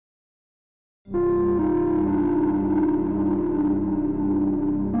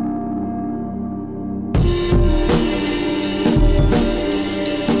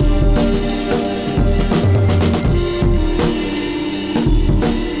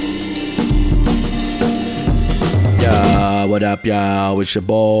what up, y'all? It's your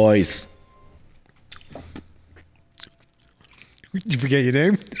boys. Did you forget your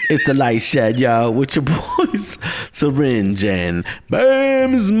name? It's the Light Shed, y'all. With your boys, Syringe and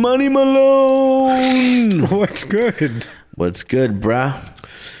Bam's Money Malone. What's good? What's good, bruh?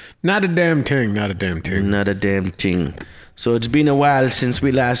 Not a damn thing. Not a damn thing. So it's been a while since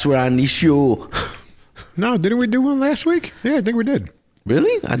we last were on the show. No, didn't we do one last week? Yeah, I think we did.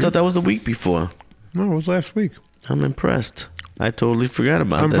 Really? I thought that was the week before. No, it was last week. I'm impressed. I totally forgot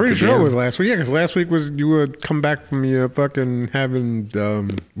about that. I'm pretty sure it was last week. Yeah, because last week was you would come back from your fucking having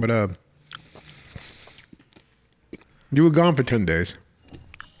you were gone for 10 days.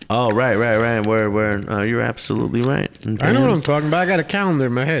 Oh, right. Where you're absolutely right. I know what I'm talking about. I got a calendar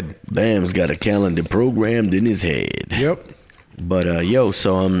in my head. Bam's got a calendar programmed in his head. Yep. But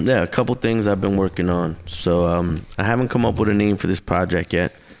a couple things I've been working on. So I haven't come up with a name for this project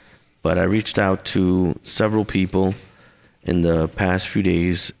yet, but I reached out to several people in the past few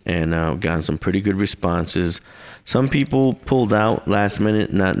days and gotten some pretty good responses. Some people pulled out last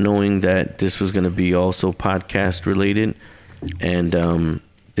minute, not knowing that this was going to be also podcast related, and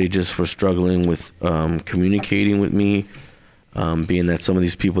they just were struggling with communicating with me, being that some of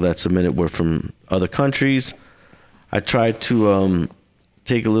these people that submitted were from other countries. I tried to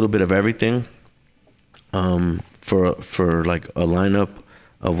take a little bit of everything for like a lineup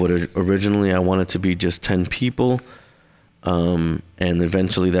of what originally I wanted to be just 10 people. And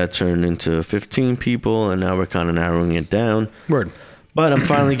eventually that turned into 15 people, and now we're kind of narrowing it down. Word. But I'm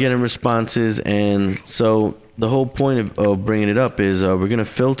finally getting responses, and so the whole point of bringing it up is we're going to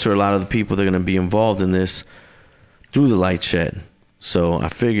filter a lot of the people that are going to be involved in this through the Light Shed. So I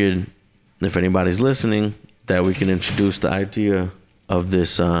figured if anybody's listening that we can introduce the idea of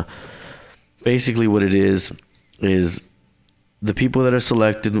this. Basically what it is the people that are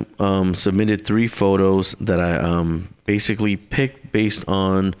selected submitted 3 photos that I basically picked based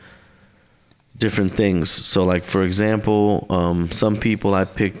on different things. So like, for example, some people I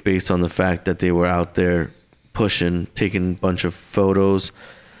picked based on the fact that they were out there pushing, taking a bunch of photos.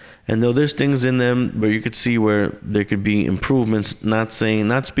 And though there's things in them where you could see where there could be improvements, not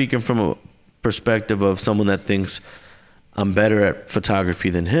speaking from a perspective of someone that thinks I'm better at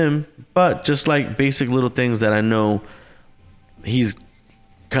photography than him, but just like basic little things that I know he's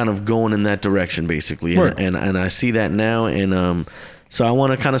kind of going in that direction basically. Right. And I see that now, and so I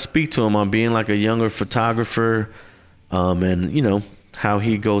want to kind of speak to him on being like a younger photographer, and you know how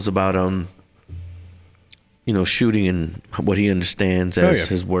he goes about shooting and what he understands as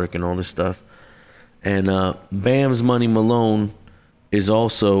his work and all this stuff. And Bam's Money Malone is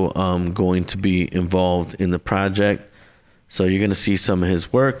also going to be involved in the project, so you're going to see some of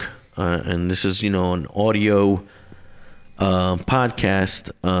his work, and this is an audio podcast.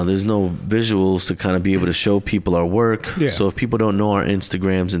 There's no visuals to kind of be able to show people our work. So if people don't know our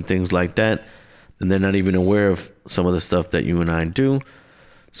Instagrams and things like that, then they're not even aware of some of the stuff that you and I do.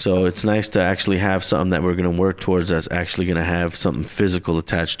 So it's nice to actually have something that we're going to work towards that's actually going to have something physical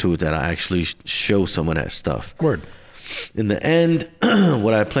attached to it, that I actually show some of that stuff. Word. In the end,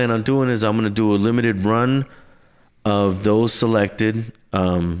 what I plan on doing is I'm going to do a limited run of those selected,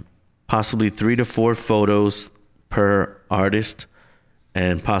 possibly 3 to 4 photos per artist,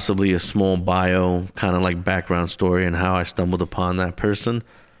 and possibly a small bio, kind of like background story and how I stumbled upon that person.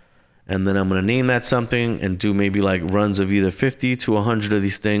 And then I'm going to name that something and do maybe like runs of either 50 to 100 of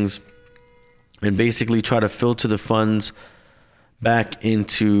these things, and basically try to filter the funds back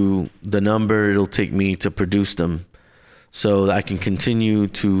into the number it'll take me to produce them, so that I can continue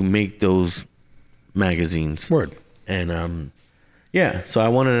to make those magazines. Word. And so I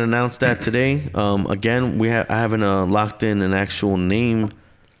wanted to announce that today. Again, I haven't locked in an actual name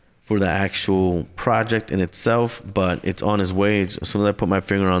for the actual project in itself, but it's on its way. As soon as I put my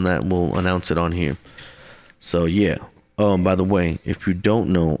finger on that, we'll announce it on here. So yeah. By the way, if you don't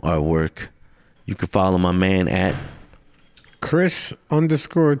know our work, you can follow my man at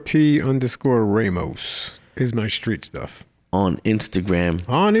Chris_T_Ramos is my street stuff on Instagram.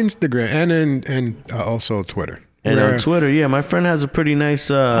 And also Twitter. And on Twitter, yeah, my friend has a pretty nice.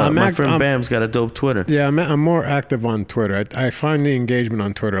 My friend Bam's got a dope Twitter. Yeah, I'm more active on Twitter. I find the engagement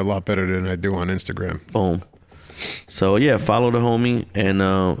on Twitter a lot better than I do on Instagram. Boom. So yeah, follow the homie. And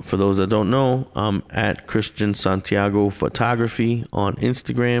for those that don't know, I'm at Christian Santiago Photography on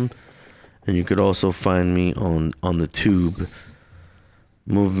Instagram, and you could also find me on the tube.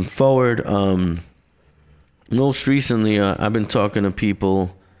 Moving forward, most recently, I've been talking to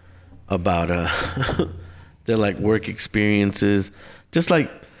people about their like work experiences, just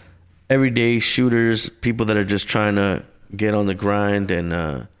like everyday shooters, people that are just trying to get on the grind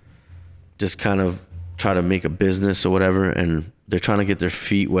and just kind of try to make a business or whatever, and they're trying to get their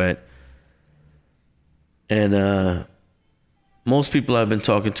feet wet. And most people I've been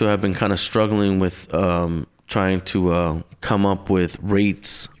talking to have been kind of struggling with trying to come up with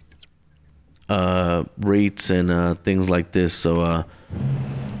rates and things like this. So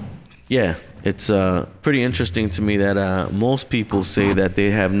yeah, it's pretty interesting to me that most people say that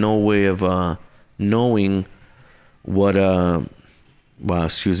they have no way of knowing what wow,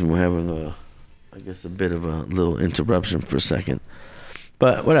 excuse me, we're having I guess a bit of a little interruption for a second.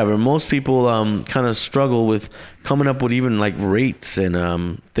 But whatever, most people kind of struggle with coming up with even like rates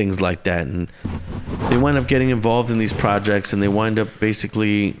and things like that. And they wind up getting involved in these projects, and they wind up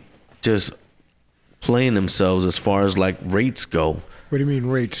basically just playing themselves as far as like rates go. What do you mean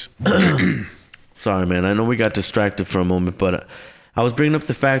rates? Sorry, man. I know we got distracted for a moment, but I was bringing up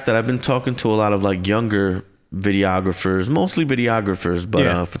the fact that I've been talking to a lot of like younger videographers, mostly videographers,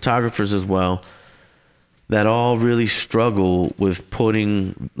 but photographers as well, that all really struggle with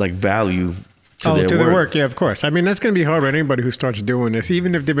putting like value to their work. Yeah, of course. I mean, that's going to be hard for anybody who starts doing this,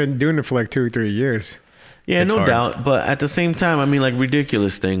 even if they've been doing it for like 2 or 3 years. Yeah, no doubt. But at the same time, I mean, like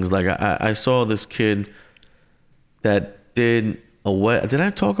ridiculous things. Like I saw this kid that did a wedding. Did I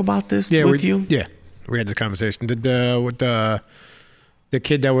talk about this with you? Yeah, we had this conversation. With the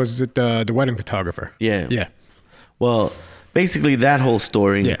kid that was the wedding photographer. Yeah. Yeah. Well, basically that whole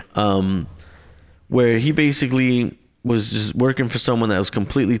story. Yeah. Where he basically was just working for someone that was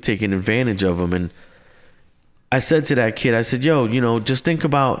completely taking advantage of him. And I said to that kid, I said, yo, just think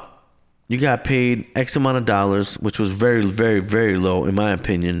about, you got paid X amount of dollars, which was very, very, very low, in my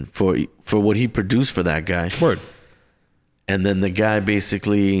opinion, for what he produced for that guy. Word. And then the guy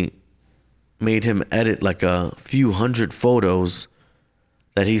basically made him edit like a few hundred photos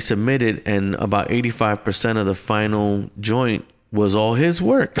that he submitted, and about 85% of the final joint was all his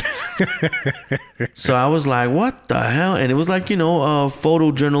work. So I was like, what the hell? And it was like,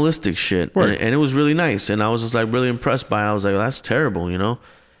 photojournalistic shit. And it was really nice. And I was just like really impressed by it. I was like, that's terrible,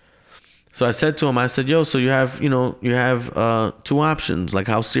 So I said to him, I said, yo, so you have 2 options. Like,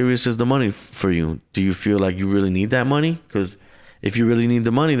 how serious is the money for you? Do you feel like you really need that money? Because if you really need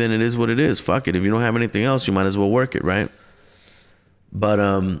the money, then it is what it is. Fuck it. If you don't have anything else, you might as well work it, right? But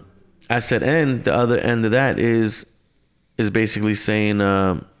I said, and the other end of that is basically saying,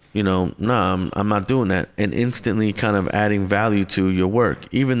 nah, I'm not doing that, and instantly kind of adding value to your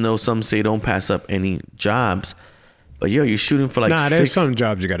work. Even though some say don't pass up any jobs, but you're shooting for like there's some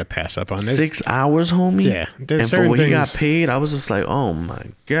jobs you got to pass up on. 6 hours, homie. Yeah, and for what he got paid, I was just like, oh my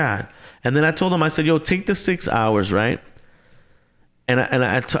god. And then I told him, I said, yo, take the 6 hours, right? And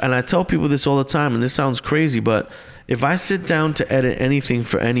I tell people this all the time, and this sounds crazy, but if I sit down to edit anything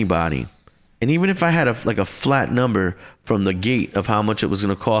for anybody, and even if I had a flat number from the gate of how much it was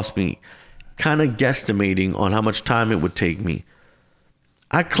going to cost me, kind of guesstimating on how much time it would take me,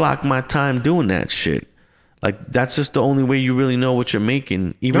 I clock my time doing that shit. Like, that's just the only way you really know what you're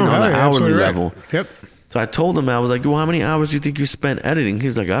making, even on the hourly level. Right. Yep. So I told him, I was like, well, how many hours do you think you spent editing?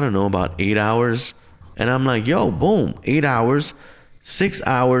 He's like, I don't know, about 8 hours. And I'm like, yo, boom, 8 hours, 6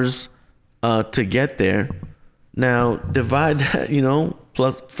 hours to get there. Now divide that,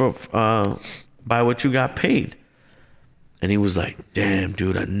 plus by what you got paid. And he was like, damn,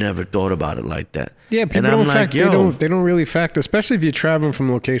 dude, I never thought about it like that. Yeah, people they don't really factor, especially if you're traveling from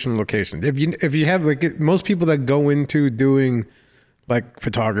location to location. If you have most people that go into doing like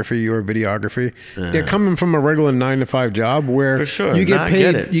photography or videography, they're coming from a regular 9-to-5 job where for sure. you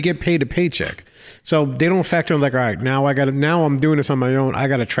get paid a paycheck. So they don't factor in like, all right, now I'm doing this on my own. I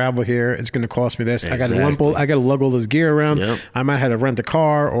got to travel here. It's going to cost me this. Exactly. I got to lug all this gear around. Yep. I might have to rent a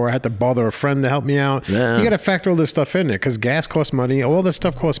car, or I have to bother a friend to help me out. Yeah. You got to factor all this stuff in there because gas costs money. All this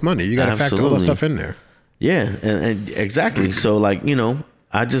stuff costs money. You got to factor all this stuff in there. Yeah, and exactly. So he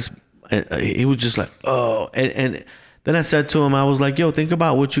was just like, oh, and then I said to him, I was like, yo, think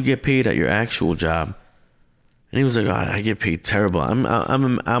about what you get paid at your actual job. And he was like, oh, I get paid terrible. I'm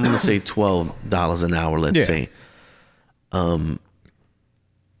gonna say $12 an hour, let's say. And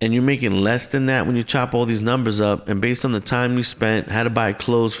you're making less than that when you chop all these numbers up, and based on the time you spent, had to buy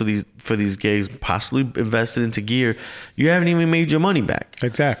clothes for these gigs, possibly invested into gear, you haven't even made your money back.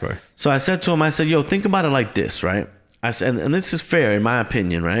 Exactly. So I said to him, I said, yo, think about it like this, right? I said, and this is fair in my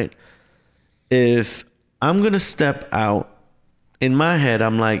opinion, right? If I'm gonna step out, in my head,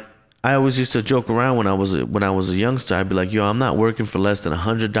 I'm like, I always used to joke around when I was a youngster. I'd be like, yo, I'm not working for less than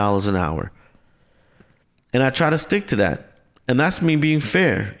 $100 an hour. And I try to stick to that. And that's me being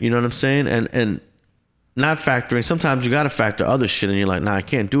fair. You know what I'm saying? And not factoring. Sometimes you got to factor other shit and you're like, nah, I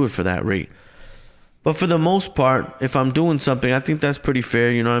can't do it for that rate. But for the most part, if I'm doing something, I think that's pretty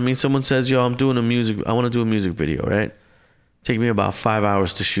fair. You know what I mean? Someone says, yo, I want to do a music video, right? Take me about 5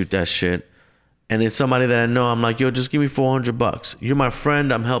 hours to shoot that shit. And it's somebody that I know. I'm like, yo, just give me $400. You're my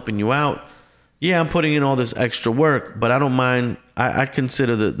friend. I'm helping you out. Yeah, I'm putting in all this extra work, but I don't mind. I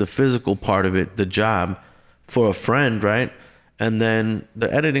consider the physical part of it, the job for a friend, right? And then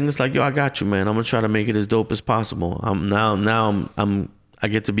the editing is like, yo, I got you, man. I'm gonna try to make it as dope as possible. I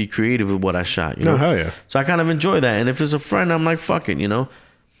get to be creative with what I shot, you know? No, hell yeah. So I kind of enjoy that. And if it's a friend, I'm like, fuck it, you know?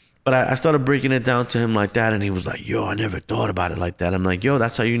 But I started breaking it down to him like that, and he was like, yo, I never thought about it like that. I'm like, yo,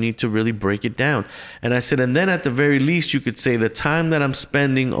 that's how you need to really break it down. And I said, and then at the very least, you could say the time that I'm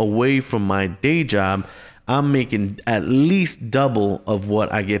spending away from my day job, I'm making at least double of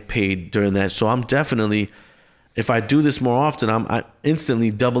what I get paid during that. So I'm definitely, if I do this more often, I'm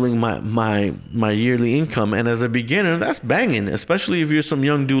instantly doubling my yearly income. And as a beginner, that's banging, especially if you're some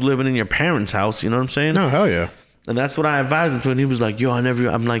young dude living in your parents' house. You know what I'm saying? No, hell yeah. And that's what I advised him to. And he was like, yo,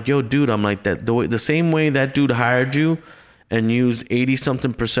 I'm like, yo, dude, I'm like that. The same way that dude hired you and used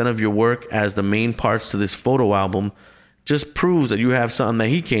 80-something% of your work as the main parts to this photo album just proves that you have something that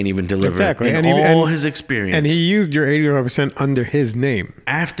he can't even deliver. Exactly. In all his experience. And he used your 85% under his name.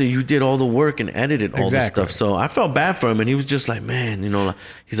 After you did all the work and edited all this stuff. So I felt bad for him. And he was just like, man, you know,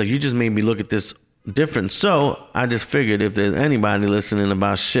 he's like, you just made me look at this different. So I just figured if there's anybody listening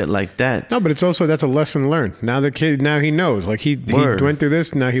about shit like that. No, but it's also, that's a lesson learned. Now the kid, now he knows. Like he went through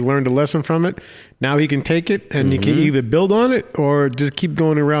this. Now he learned a lesson from it. Now he can take it and he can either build on it or just keep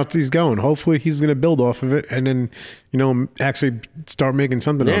going the route he's going. Hopefully he's going to build off of it and then, you know, actually start making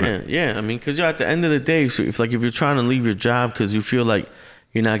something on it. Yeah. I mean, because at the end of the day, if you're trying to leave your job because you feel like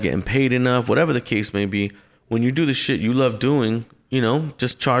you're not getting paid enough, whatever the case may be, when you do the shit you love doing, you know,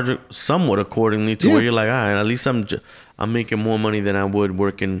 just charge it somewhat accordingly to where you're like, all right, at least I'm making more money than I would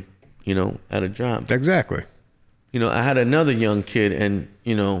working, you know, at a job. Exactly. You know, I had another young kid, and,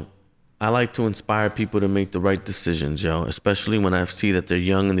 you know, I like to inspire people to make the right decisions, yo, especially when I see that they're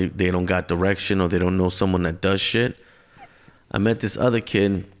young and they don't got direction or they don't know someone that does shit. I met this other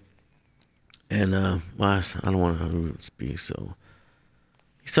kid, and I don't want to speak, so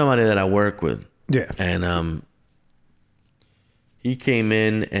he's somebody that I work with. Yeah. And he came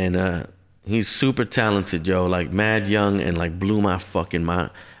in and he's super talented, yo, like mad young and like blew my fucking mind.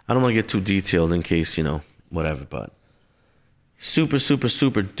 I don't want to get too detailed in case, you know, whatever, but super, super,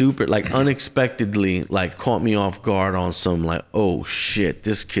 super duper, like unexpectedly, like caught me off guard on some like, oh shit,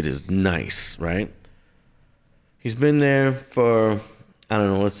 this kid is nice, right? He's been there for, I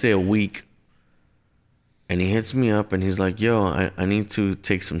don't know, let's say a week. And he hits me up and he's like, yo, I need to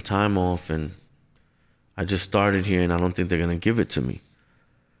take some time off and I just started here and I don't think they're going to give it to me.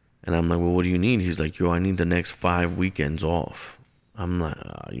 And I'm like, well, what do you need? He's like, yo, I need the next 5 weekends off. I'm like,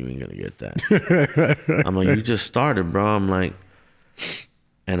 oh, you ain't going to get that. I'm like, you just started, bro. I'm like,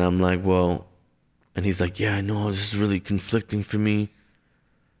 well, and he's like, yeah, I know this is really conflicting for me.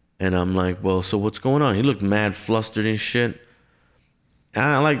 And I'm like, well, so what's going on? He looked mad flustered and shit. And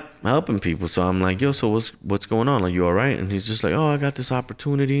I like helping people. So I'm like, yo, so what's going on? Like, you all right? And he's just like, oh, I got this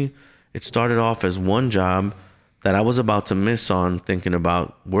opportunity. It started off as one job that I was about to miss on thinking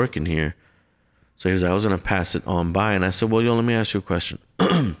about working here. So he was like, I was going to pass it on by. And I said, well, yo, let me ask you a question.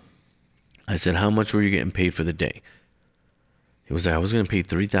 I said, how much were you getting paid for the day? He was like, I was going to pay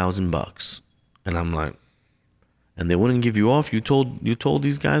 $3,000. And I'm like, and they wouldn't give you off? You told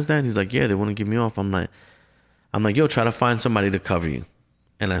these guys that? He's like, yeah, they wouldn't give me off. I'm like, yo, try to find somebody to cover you.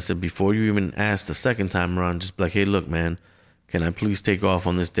 And I said, before you even ask the second time around, just be like, hey, look, man, can I please take off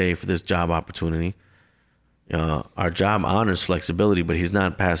on this day for this job opportunity? Our job honors flexibility, but he's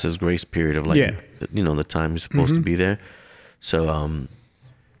not past his grace period of the time he's supposed to be there. So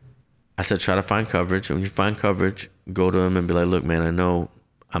I said, try to find coverage. When you find coverage, go to him and be like, look, man, I know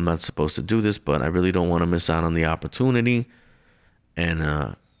I'm not supposed to do this, but I really don't want to miss out on the opportunity. And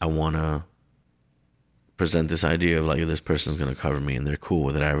I want to present this idea of like, this person's going to cover me and they're cool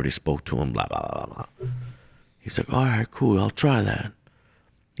with it. I already spoke to him, blah, blah, blah, blah. He's like, all right, cool. I'll try that.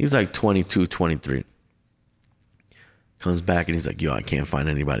 He's like 22, 23. Comes back and he's like, yo, I can't find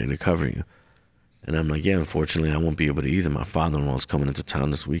anybody to cover you. And I'm like, yeah, unfortunately, I won't be able to either. My father-in-law is coming into town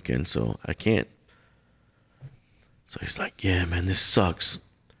this weekend, so I can't. So he's like, yeah, man, this sucks.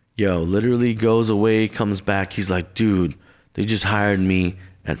 Yo, literally goes away, comes back. He's like, dude, they just hired me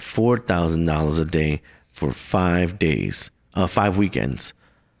at $4,000 a day for 5 days, 5 weekends.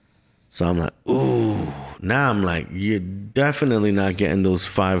 So I'm like, ooh. Now I'm like, you're definitely not getting those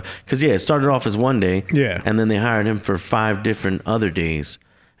 5. Because, yeah, it started off as one day. Yeah. And then they hired him for 5 different other days.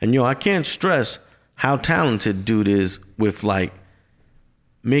 And, yo, I can't stress how talented dude is with, like,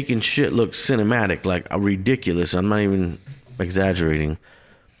 making shit look cinematic, like ridiculous. I'm not even exaggerating.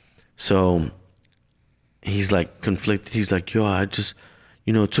 So he's like conflicted. He's like, yo, I just,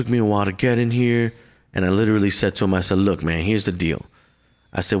 it took me a while to get in here. And I literally said to him, I said, look, man, here's the deal.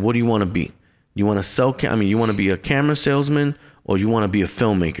 I said, what do you want to be? You want to sell, you want to be a camera salesman or you want to be a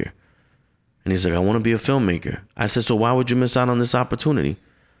filmmaker? And he's like, I want to be a filmmaker. I said, so why would you miss out on this opportunity?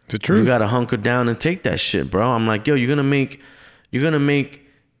 The truth. You got to hunker down and take that shit, bro. I'm like, yo, you're going to make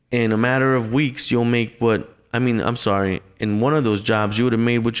in a matter of weeks, you'll make I'm sorry, in one of those jobs, you would have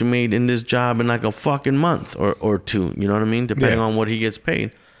made what you made in this job in like a fucking month or two. You know what I mean? Depending on what he gets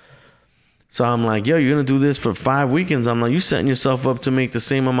paid. So I'm like, yo, you're going to do this for 5 weekends. I'm like, you setting yourself up to make the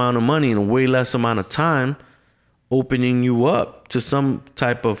same amount of money in a way less amount of time, opening you up to some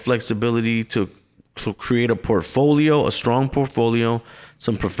type of flexibility to create a portfolio, a strong portfolio,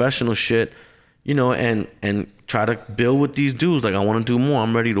 some professional shit, and try to build with these dudes. Like, I want to do more.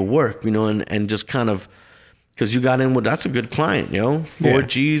 I'm ready to work, and just kind of, because you got in with, that's a good client,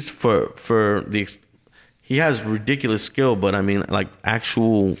 4Gs for the, he has ridiculous skill, but I mean, like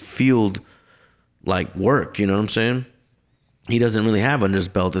actual field, like work, you know what I'm saying? He doesn't really have under his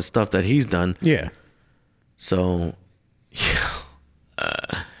belt the stuff that he's done. Yeah. So,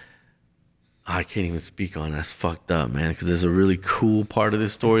 I can't even speak on that's fucked up, man, because there's a really cool part of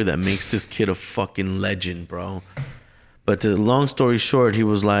this story that makes this kid a fucking legend, bro. But the long story short, he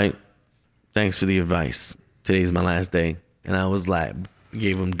was like, thanks for the advice. Today's my last day. And I was like,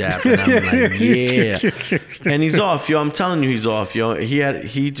 gave him dap, and I'm like, yeah. And he's off, yo. I'm telling you, he's off, yo.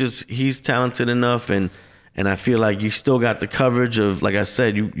 He's talented enough, and I feel like you still got the coverage of, like I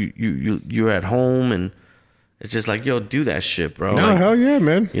said, you're at home, and it's just like, yo, do that shit, bro. No, like, hell yeah,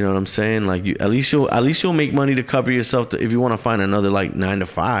 man. You know what I'm saying? Like, at least you'll make money to cover yourself if you want to find another like 9 to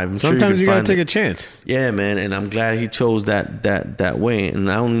 5. Sometimes you gotta take a chance. Yeah, man. And I'm glad he chose that way.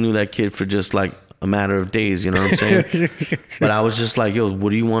 And I only knew that kid for just like a matter of days, you know what I'm saying? But I was just like, yo, what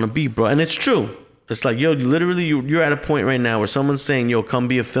do you want to be, bro? And it's true. It's like, yo, literally you're at a point right now where someone's saying, yo, come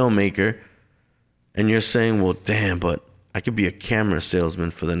be a filmmaker. And you're saying, well, damn, but I could be a camera salesman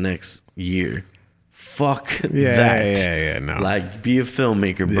for the next year. Fuck that. Yeah, no. Like, be a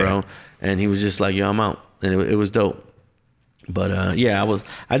filmmaker, bro. Yeah. And he was just like, yo, I'm out. And it was dope. But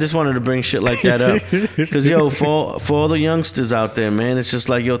I just wanted to bring shit like that up. Because, yo, for all the youngsters out there, man, it's just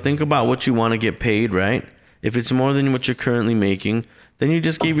like, yo, think about what you want to get paid, right? If it's more than what you're currently making, then you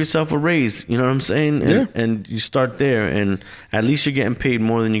just gave yourself a raise. You know what I'm saying? And you start there. And at least you're getting paid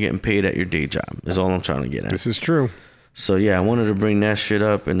more than you're getting paid at your day job. Is all I'm trying to get at. This is true. So, yeah, I wanted to bring that shit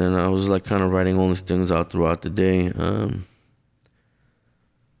up. And then I was, like, kind of writing all these things out throughout the day.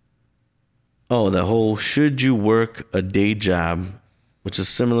 The whole should you work a day job, which is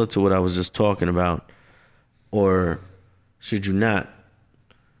similar to what I was just talking about, or should you not?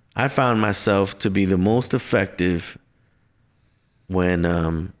 I found myself to be the most effective when,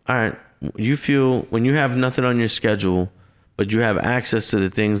 you feel when you have nothing on your schedule, but you have access to the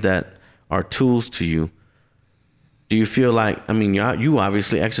things that are tools to you. Do you feel like, you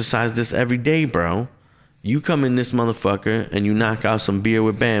obviously exercise this every day, bro. You come in this motherfucker and you knock out some beer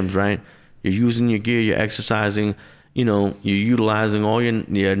with BAMs, right? You're using your gear, you're exercising, you're utilizing all your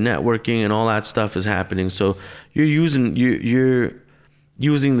networking, and all that stuff is happening. So you're using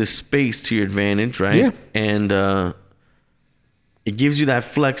the space to your advantage, right? Yeah. And it gives you that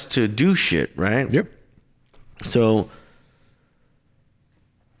flex to do shit, right? Yep. So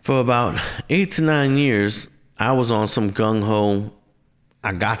for about 8 to 9 years, I was on some gung-ho,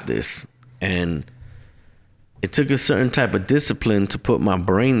 I got this. And it took a certain type of discipline to put my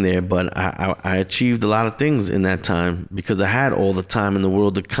brain there, but I achieved a lot of things in that time because I had all the time in the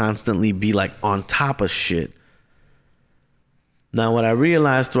world to constantly be like on top of shit. Now, what I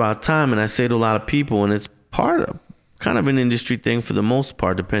realized throughout time, and I say to a lot of people, and it's part of kind of an industry thing for the most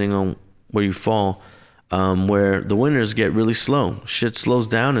part, depending on where you fall, where the winters get really slow. Shit slows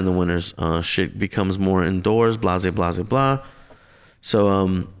down in the winters. Shit becomes more indoors, blah, blah, blah, blah.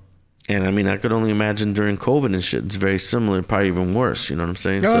 So, and I could only imagine during COVID and shit, it's very similar, probably even worse. You know what I'm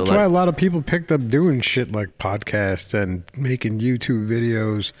saying? Yeah, that's why a lot of people picked up doing shit like podcasts and making YouTube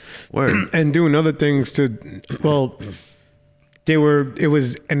videos. Word. And doing other things it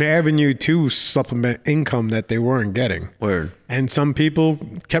was an avenue to supplement income that they weren't getting. Word. And some people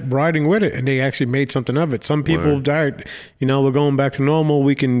kept riding with it and they actually made something of it. Some people died, we're going back to normal.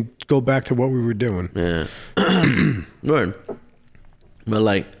 We can go back to what we were doing. Yeah. Word.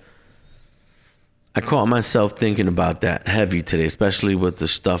 But I caught myself thinking about that heavy today, especially with the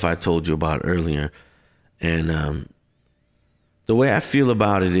stuff I told you about earlier. And the way I feel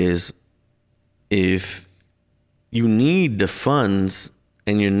about it is, if you need the funds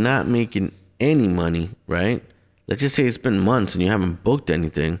and you're not making any money, right? Let's just say it's been months and you haven't booked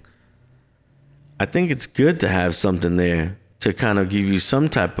anything. I think it's good to have something there to kind of give you some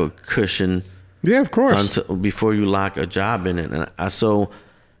type of cushion. Yeah, of course. Before you lock a job in it. And so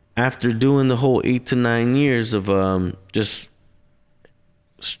after doing the whole 8 to 9 years of just,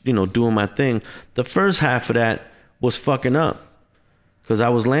 doing my thing, the first half of that was fucking up. Because I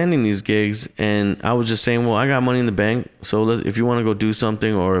was landing these gigs and I was just saying, well, I got money in the bank. So if you want to go do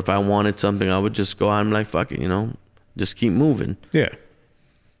something, or if I wanted something, I would just go out and like, fuck it, just keep moving. Yeah.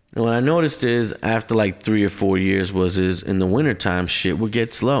 And what I noticed is after like 3 or 4 years is in the wintertime, shit would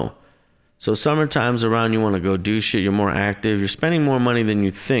get slow. So summertime's around, you want to go do shit, you're more active, you're spending more money than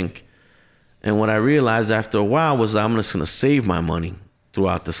you think. And what I realized after a while was I'm just going to save my money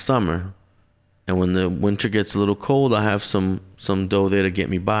throughout the summer. And when the winter gets a little cold, I have some dough there to get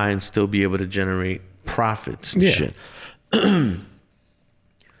me by and still be able to generate profits and shit.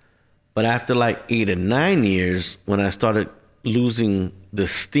 But after like 8 or 9 years, when I started losing the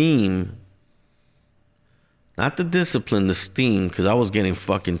steam, not the discipline, the steam, because I was getting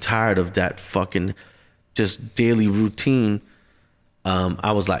fucking tired of that fucking just daily routine,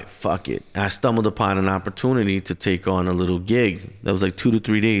 I was like, fuck it. I stumbled upon an opportunity to take on a little gig that was like 2 to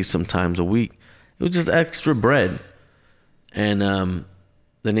 3 days, sometimes a week. It was just extra bread. And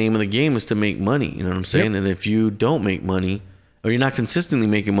the name of the game is to make money, you know what I'm saying? Yep. And if you don't make money, or you're not consistently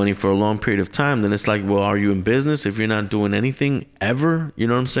making money for a long period of time, then it's like, well, are you in business if you're not doing anything ever? You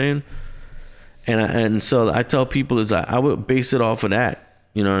know what I'm saying? And so I tell people is I would base it off of that,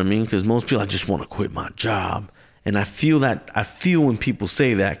 you know what I mean? Because most people, I just want to quit my job. And I feel when people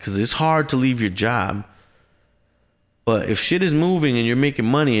say that, because it's hard to leave your job. But if shit is moving and you're making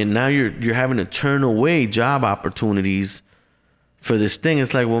money and now you're having to turn away job opportunities for this thing,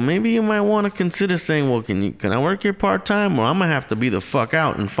 it's like, well, maybe you might want to consider saying, well, can I work here part-time, or I'm going to have to be the fuck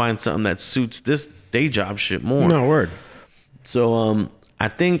out and find something that suits this day job shit more. No, word. So I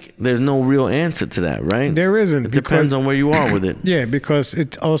think there's no real answer to that, right? There isn't. It depends on where you are with it. Yeah, because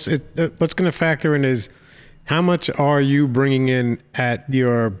it's also what's going to factor in is how much are you bringing in at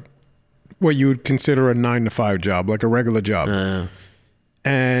your what you would consider a 9-to-5 job, like a regular job.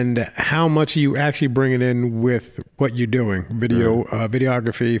 And how much are you actually bringing in with what you're doing,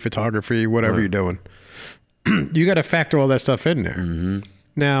 videography, photography, whatever you're doing. You got to factor all that stuff in there. Mm-hmm.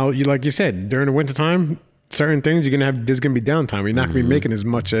 Now, like you said, during the wintertime, certain things there's going to be downtime. You're not going to be making as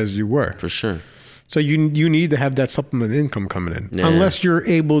much as you were. For sure. So you need to have that supplement income coming in. Yeah. Unless you're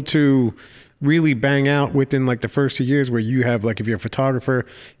able to really bang out within like the first 2 years where you have, like, if you're a photographer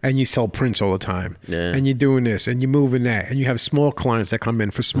and you sell prints all the time and you're doing this and you're moving that and you have small clients that come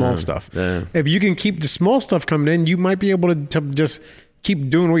in for small stuff. Yeah. If you can keep the small stuff coming in, you might be able to just keep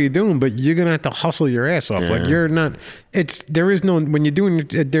doing what you're doing, but you're going to have to hustle your ass off. Yeah. Like you're not, there's no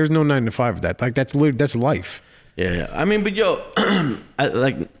 9-to-5 of that. Like that's life. Yeah. I mean, but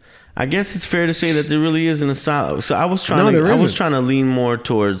I guess it's fair to say that there really isn't a solid. So I was trying to lean more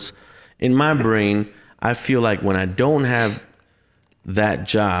towards, in my brain, I feel like when I don't have that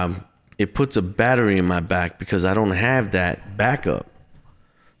job, it puts a battery in my back because I don't have that backup.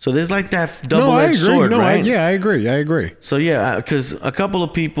 So there's like that double-edged sword, right? I agree. So yeah, because a couple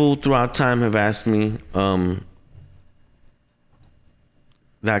of people throughout time have asked me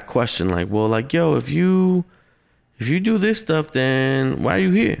that question, like, well, like, yo, if you do this stuff, then why are you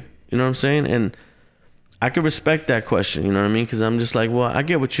here? You know what I'm saying? And I could respect that question, you know what I mean? Because I'm just like, well, I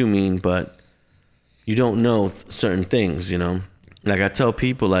get what you mean, but you don't know certain things, you know? Like I tell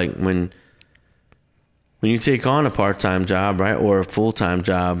people, like, when you take on a part-time job, right, or a full-time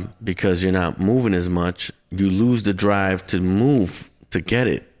job because you're not moving as much, you lose the drive to move, to get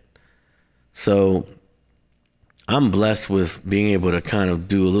it. So I'm blessed with being able to kind of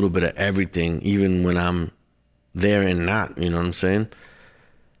do a little bit of everything, even when I'm there and not, you know what I'm saying?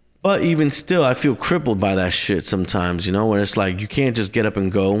 But even still, I feel crippled by that shit sometimes, you know, where it's like you can't just get up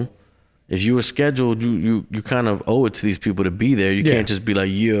and go. If you were scheduled, you kind of owe it to these people to be there. You can't just be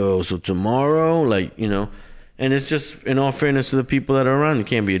like, yo, so tomorrow, like, you know. And it's just, in all fairness to the people that are around, you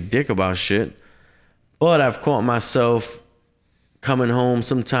can't be a dick about shit. But I've caught myself coming home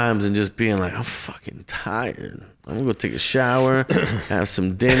sometimes and just being like, I'm fucking tired. I'm going to go take a shower, have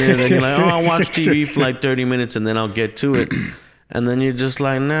some dinner. Then you're like, oh, I'll watch TV for like 30 minutes and then I'll get to it. And then you're just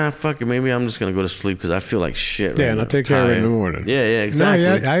like, nah, fuck it. Maybe I'm just going to go to sleep because I feel like shit. Yeah, and I'll take care of it in the morning. Yeah, exactly.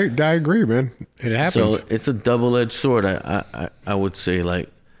 No, yeah, I agree, man. It happens. So it's a double-edged sword, I would say. Like,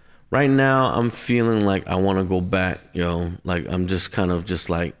 right now, I'm feeling like I want to go back, yo. Like, I'm just kind of just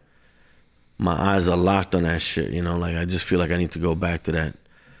like, my eyes are locked on that shit, you know? Like, I just feel like I need to go back to that.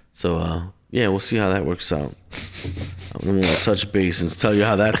 So, yeah, we'll see how that works out. I'm gonna touch base and tell you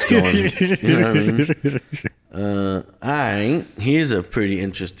how that's going. You know what I mean? Here's a pretty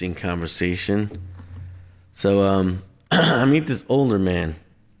interesting conversation. So I meet this older man.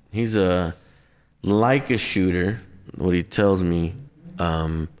 He's a Leica shooter, what he tells me.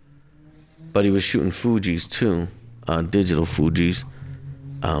 But he was shooting Fujis too, digital Fujis,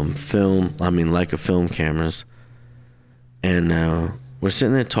 Leica film cameras. And we're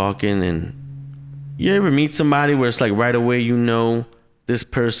sitting there talking, and you ever meet somebody where it's like right away you know this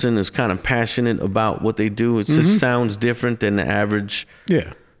person is kind of passionate about what they do? It just sounds different than the average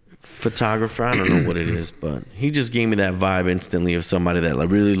photographer. I don't know what it is, but he just gave me that vibe instantly of somebody that like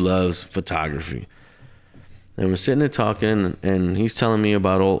really loves photography. And we're sitting there talking, and he's telling me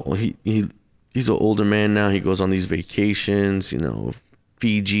about he's an older man now. He goes on these vacations,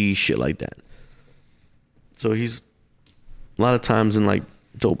 Fiji, shit like that. So he's a lot of times in like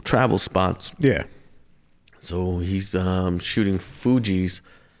dope travel spots. Yeah. So he's shooting Fujis,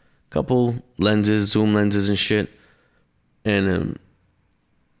 couple lenses, zoom lenses and shit. And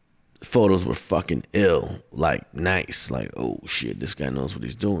photos were fucking ill, like nice. Like, oh shit, this guy knows what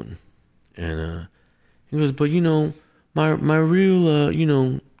he's doing. And he goes, but my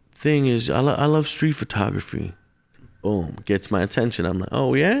real, thing is I love street photography. Boom, gets my attention. I'm like,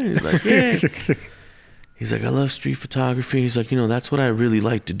 oh yeah? He's like, yeah. He's like, I love street photography. He's like, that's what I really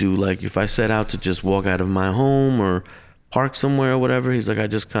like to do. Like if I set out to just walk out of my home or park somewhere or whatever, he's like, I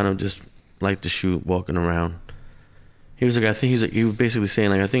just kind of just like to shoot walking around. He was like, he was basically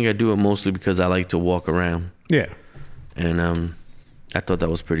saying like, I think I do it mostly because I like to walk around. Yeah. And I thought that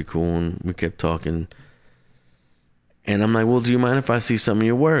was pretty cool, and we kept talking. And I'm like, well, do you mind if I see some of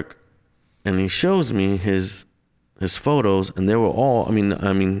your work? And he shows me his photos, and they were all,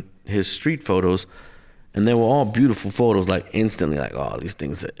 his street photos, and they were all beautiful photos, like instantly, like, oh, these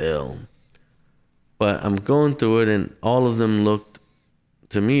things are ill. But I'm going through it, and all of them looked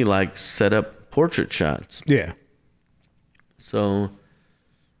to me like set up portrait shots. Yeah. So,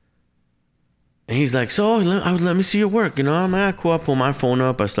 and he's like, so let me see your work. I'm like, cool. I pull my phone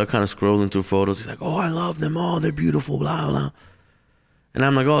up. I start kind of scrolling through photos. He's like, oh, I love them all. They're beautiful, blah, blah. And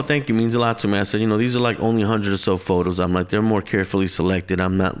I'm like, oh, thank you. Means a lot to me. I said, these are like only 100 or so photos. I'm like, they're more carefully selected.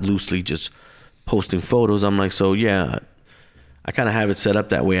 I'm not loosely just posting photos. I'm like, so yeah, I kind of have it set up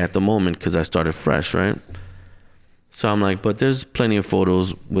that way at the moment because I started fresh, right? So I'm like, but there's plenty of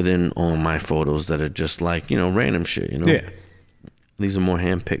photos within all my photos that are just like, random shit, Yeah. These are more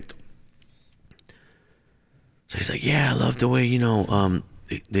handpicked. So he's like, yeah, I love the way, he's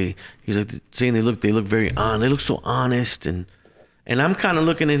like saying they look very they look so honest, and I'm kind of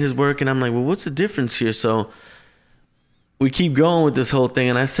looking at his work, and I'm like, well, what's the difference here? So we keep going with this whole thing,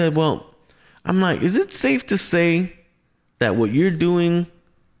 and I said, well, I'm like, is it safe to say that what you're doing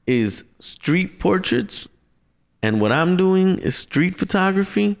is street portraits and what I'm doing is street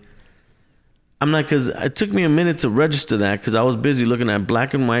photography? I'm like, because it took me a minute to register that because I was busy looking at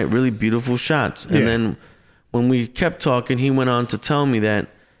black and white, really beautiful shots. And then when we kept talking, he went on to tell me that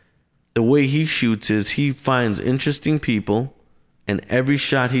the way he shoots is he finds interesting people, and every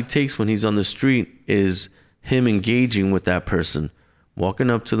shot he takes when he's on the street is him engaging with that person, walking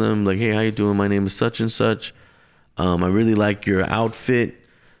up to them like, hey, how you doing? My name is such and such. I really like your outfit.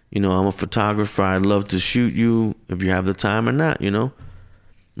 I'm a photographer. I'd love to shoot you if you have the time or not,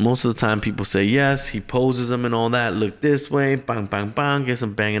 Most of the time people say yes. He poses them and all that. Look this way. Bang, bang, bang. Get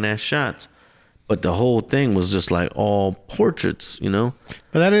some banging ass shots. But the whole thing was just like all portraits,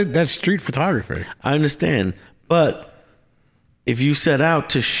 But that's street photography. I understand. But if you set out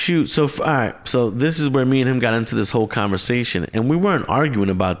to shoot, so this is where me and him got into this whole conversation, and we weren't arguing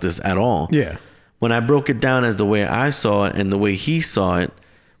about this at all. Yeah. When I broke it down as the way I saw it and the way he saw it,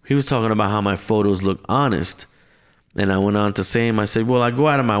 he was talking about how my photos look honest. And I went on to say him, I said, well, I go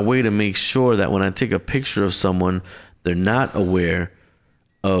out of my way to make sure that when I take a picture of someone, they're not aware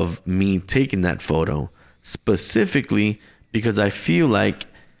of me taking that photo, specifically because I feel like,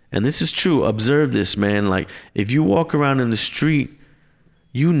 and this is true, observe this, man, like if you walk around in the street,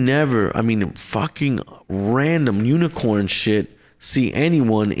 you never, fucking random unicorn shit, see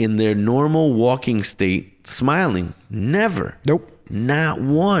anyone in their normal walking state smiling. Never. Nope. Not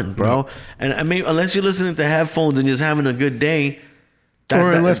one, bro. Nope. And unless you're listening to headphones and just having a good day,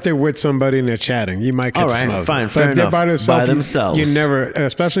 or unless they're with somebody and they're chatting, you might catch all right, smoke. Fine, fair enough. By themselves, you never,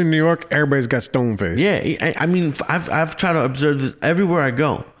 especially in New York, everybody's got stone face. Yeah, I've tried to observe this everywhere I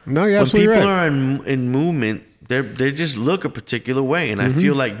go. No, you're absolutely right. When people are in movement, they just look a particular way, and I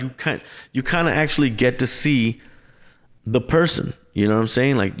feel like you kind of actually get to see the person. You know what I'm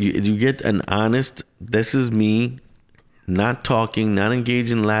saying? Like you get an honest, this is me, not talking, not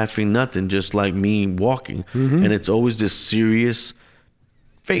engaging, laughing, nothing, just like me walking. And it's always this serious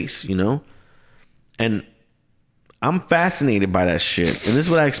face, you know? And I'm fascinated by that shit. And this is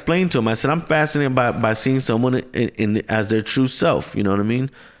what I explained to him. I said, I'm fascinated by seeing someone in as their true self. You know what I mean?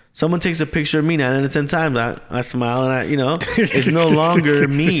 Someone takes a picture of me 9 out of 10 times. I smile and it's no longer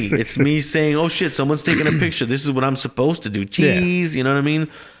me. It's me saying, oh shit, someone's taking a picture. This is what I'm supposed to do. Cheese. You know what I mean?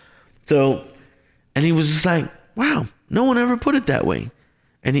 So, and he was just like, wow, no one ever put it that way.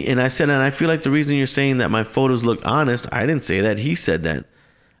 And I said, and I feel like the reason you're saying that my photos look honest, I didn't say that. He said that.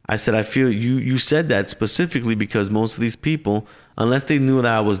 I said, I feel you said that specifically because most of these people, unless they knew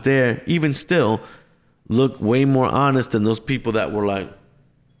that I was there, even still, look way more honest than those people that were like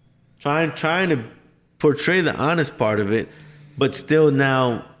trying to portray the honest part of it, but still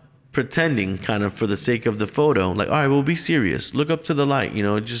now pretending kind of for the sake of the photo. Like, all right, we'll be serious. Look up to the light. You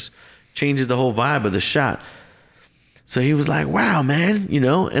know, it just changes the whole vibe of the shot. So he was like, wow, man, you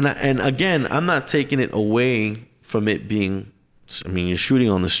know, and again, I'm not taking it away from it being, I mean, you're shooting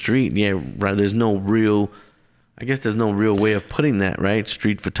on the street. Yeah, right. There's no real way of putting that, right?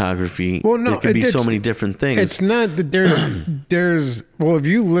 Street photography. Well, no, it could be so many different things. It's not that there's, well, if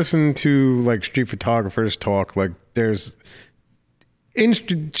you listen to like street photographers talk, like street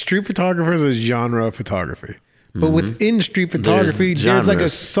photographers is genre of photography. But within street photography, there's like a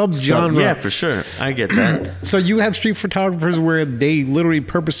subgenre. Yeah, for sure. I get that. So you have street photographers where they literally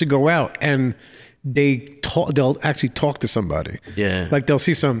purposely go out and they'll actually talk to somebody. Yeah. Like they'll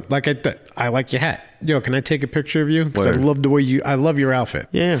see I like your hat. Yo, can I take a picture of you? Because I love the way I love your outfit.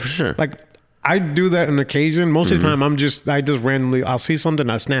 Yeah, for sure. Like I do that on occasion. Most of the time I just randomly, I'll see something,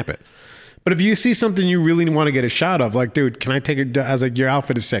 I snap it. But if you see something you really want to get a shot of, like, dude, can I take it? I was like, your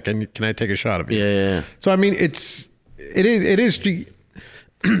outfit is sick, and can I take a shot of you? Yeah. So I mean, it is.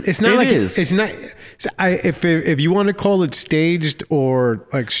 It's not it's not. If you want to call it staged or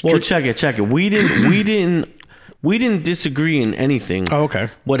like. Well, check it. We didn't disagree in anything. Oh, okay.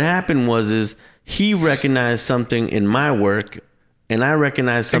 What happened is he recognized something in my work, and I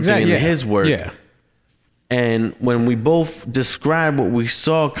recognized something in his work. Yeah. And when we both described what we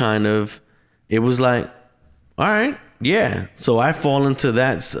saw, kind of. It was like, all right, yeah. So I fall into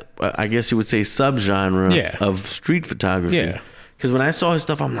that, I guess you would say, subgenre of street photography. Yeah. Because when I saw his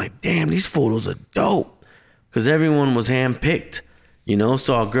stuff, I'm like, damn, these photos are dope. Because everyone was handpicked. You know,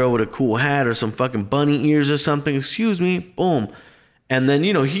 saw a girl with a cool hat or some fucking bunny ears or something. Excuse me, boom. And then,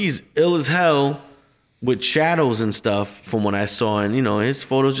 you know, he's ill as hell with shadows and stuff from what I saw. And, you know, his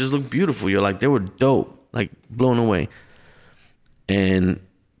photos just look beautiful. You're like, they were dope, like blown away.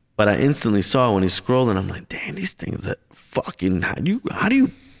 But I instantly saw when he's scrolling, I'm like, damn, these things are fucking, how do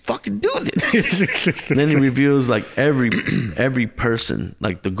you fucking do this? And then he reveals like every person,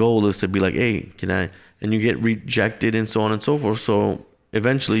 like the goal is to be like, hey, can I, and you get rejected and so on and so forth. So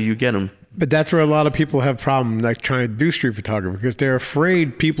eventually you get them. But that's where a lot of people have problem like trying to do street photography because they're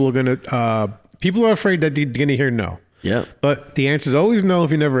afraid people are afraid that they're going to hear no. Yeah. But the answer is always no if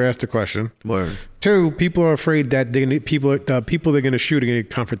you never ask the question. Word. 2, people are afraid that the people they're going to shoot are going to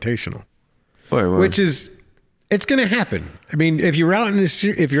get confrontational. Word. Which is, it's going to happen. I mean, if you're out in the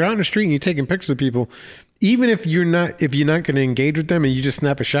street and you're taking pictures of people, even if you're not going to engage with them and you just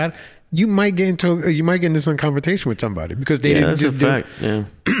snap a shot, you might get into some confrontation with somebody because they didn't just do. Fact. Yeah.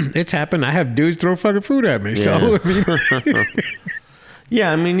 It's happened. I have dudes throw fucking food at me. Yeah. So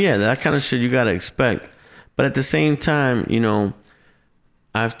I mean, that kind of shit you got to expect. But at the same time, you know,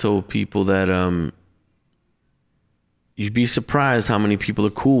 I've told people that you'd be surprised how many people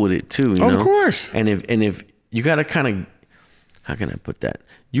are cool with it too. You know? Of course. And if you got to kind of, how can I put that?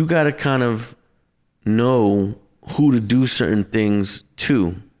 You got to kind of know who to do certain things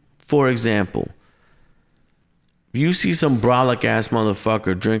to. For example, if you see some brolic ass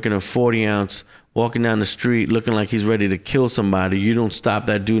motherfucker drinking a 40-ounce, walking down the street looking like he's ready to kill somebody, you don't stop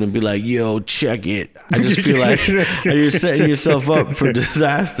that dude and be like, yo, check it. I just feel like you're setting yourself up for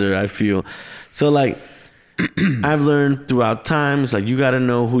disaster, I feel. So like, I've learned throughout times, like you got to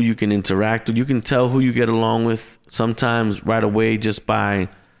know who you can interact with. You can tell who you get along with sometimes right away just by,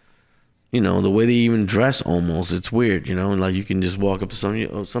 you know, the way they even dress almost. It's weird, you know, like you can just walk up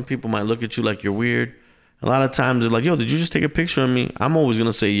to some people might look at you like you're weird. A lot of times they're like, yo, did you just take a picture of me? I'm always going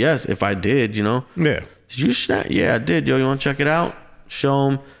to say yes if I did, you know? Yeah. Did you snap? Yeah, I did. Yo, you want to check it out? Show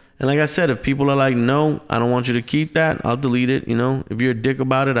them. And like I said, if people are like, no, I don't want you to keep that, I'll delete it, you know? If you're a dick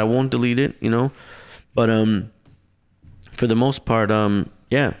about it, I won't delete it, you know? But for the most part,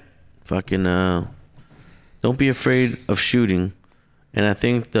 fucking don't be afraid of shooting. And I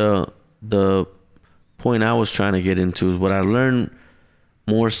think the point I was trying to get into is what I learned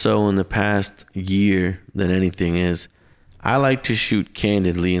more so in the past year than anything is I like to shoot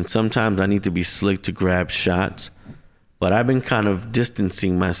candidly, and sometimes I need to be slick to grab shots. But I've been kind of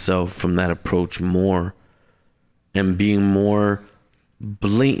distancing myself from that approach more and being more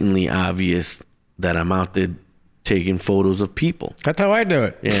blatantly obvious that I'm out there taking photos of people. That's how I do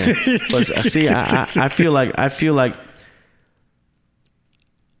it. Yeah. But see, I feel like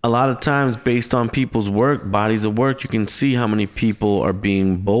a lot of times based on people's work, bodies of work, you can see how many people are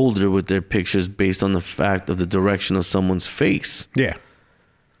being bolder with their pictures based on the fact of the direction of someone's face. Yeah.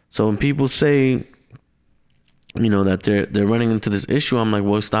 So when people say, you know, that they're running into this issue, I'm like,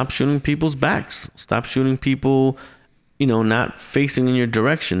 well, stop shooting people's backs. Stop shooting people, you know, not facing in your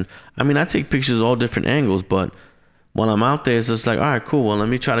direction. I mean, I take pictures all different angles, but when I'm out there, it's just like, all right, cool. Well, let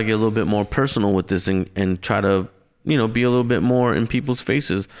me try to get a little bit more personal with this and try to, you know, be a little bit more in people's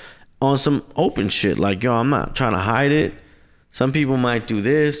faces on some open shit. Like, yo, I'm not trying to hide it. Some people might do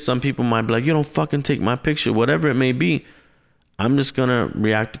this. Some people might be like, you don't fucking take my picture, whatever it may be. I'm just going to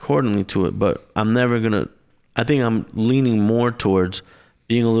react accordingly to it. But I'm never going to, I think I'm leaning more towards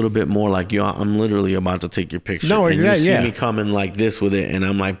being a little bit more like, yo, I'm literally about to take your picture. No, exactly. And you see me coming like this with it, and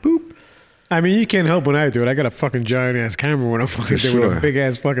I'm like, boop. I mean, you can't help when I do it. I got a fucking giant ass camera when I'm fucking there with a big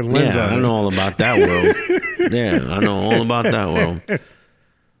ass fucking lens on. I know all about that world. Yeah, I know all about that world.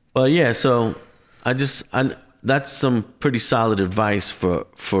 But yeah, so that's some pretty solid advice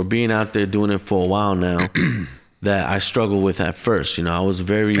for being out there doing it for a while now. That I struggle with at first. You know, I was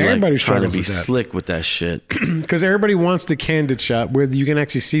very trying to be slick with that shit. Because everybody wants the candid shot where you can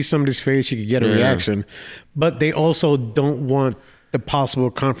actually see somebody's face, you can get a reaction, but they also don't want the possible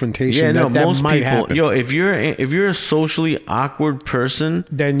confrontation. Yeah, that most might people. happen. Yo, if you're a socially awkward person,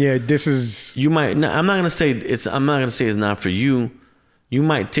 then yeah, this is. You might. I'm not gonna say it's not for you. You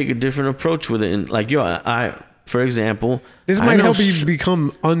might take a different approach with it, and like, yo, for example, this might help you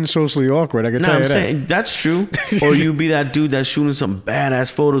become unsocially awkward. I can tell you that. Saying that's true. Or you be that dude that's shooting some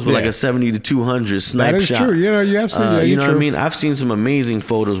badass photos with like a 70-200 snipe that is shot. True. You know, you absolutely. You know what I mean? I've seen some amazing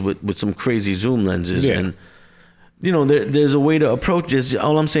photos with some crazy zoom lenses, and you know, there's a way to approach this.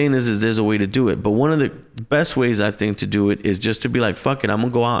 All I'm saying is there's a way to do it. But one of the best ways I think to do it is just to be like, fuck it, I'm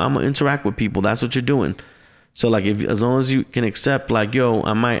gonna go out, I'm gonna interact with people. That's what you're doing. So like, as long as you can accept, like, yo,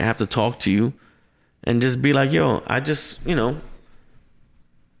 I might have to talk to you, and just be like, yo, I just, you know,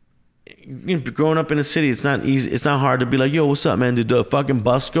 growing up in the city, it's not easy. It's not hard to be like, yo, what's up, man? Did the fucking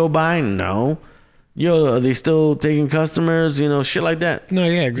bus go by? No. Yo, are they still taking customers? You know, shit like that. No,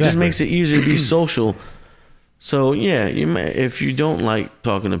 yeah, exactly. It just makes it easier to be social. So yeah, if you don't like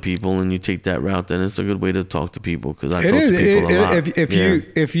talking to people and you take that route, then it's a good way to talk to people, because I talk to people a lot.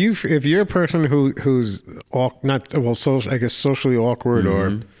 If you're a person who's social, I guess socially awkward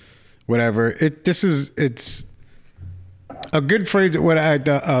or whatever, it's a good phrase. What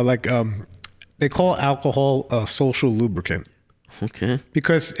they call alcohol a social lubricant. Okay.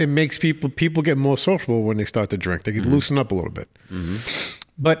 Because it makes people get more sociable when they start to drink. They can loosen up a little bit.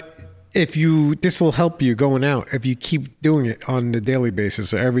 But this will help you going out if you keep doing it on a daily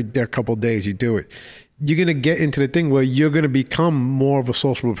basis. So every couple of days you do it, you're gonna get into the thing where you're gonna become more of a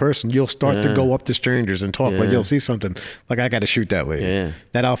sociable person. You'll start to go up to strangers and talk. Like, you'll see something like, I got to shoot that lady. Yeah.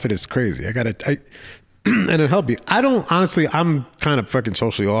 That outfit is crazy. And it'll help you. I'm kind of fucking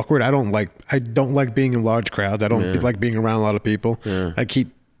socially awkward. I don't like being in large crowds. I don't like being around a lot of people. I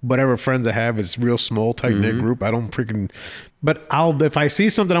keep whatever friends I have is real small, tight knit group. I don't freaking. But if I see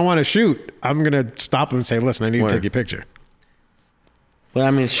something I want to shoot, I'm gonna stop and say, "Listen, I need to take your picture." Well,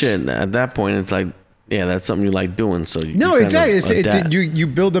 I mean, shit. At that point, it's like, yeah, that's something you like doing. So exactly. You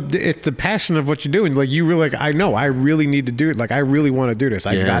build up. It's the passion of what you're doing. Like, you really, I know, I really need to do it. Like, I really want to do this.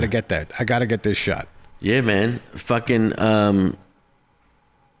 I gotta get that. I gotta get this shot. Yeah, man. Fucking.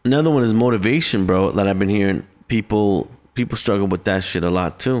 Another one is motivation, bro. That I've been hearing people struggle with that shit a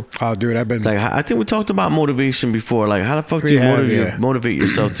lot too. Oh, dude, It's like, I think we talked about motivation before. Like, how the fuck do you motivate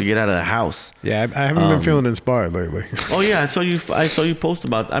yourself to get out of the house? Yeah, I haven't been feeling inspired lately. Oh yeah, I saw you post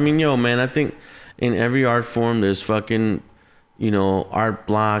about. I mean, yo, man, I think in every art form there's fucking, you know, art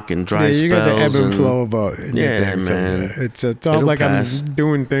block and dry spells. You got the ebb and flow of man. So it's all like pass. I'm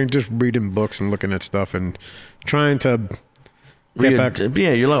doing things, just reading books and looking at stuff and trying to.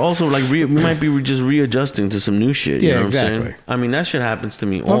 You're like also like we might be just readjusting to some new shit. You know what I'm saying? I mean, that shit happens to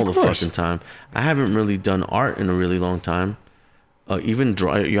me all the fucking time. I haven't really done art in a really long time. Even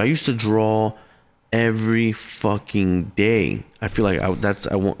draw. I used to draw every fucking day. I feel like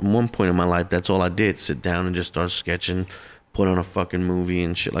at one point in my life, that's all I did: sit down and just start sketching, put on a fucking movie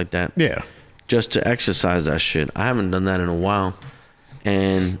and shit like that. Yeah, just to exercise that shit. I haven't done that in a while,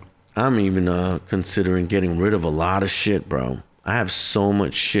 and I'm even considering getting rid of a lot of shit, bro. I have so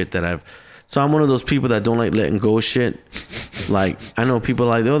much shit that So I'm one of those people that don't like letting go of shit. Like, I know people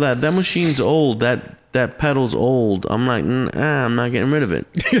like, oh, that machine's old. That pedal's old. I'm like, I'm not getting rid of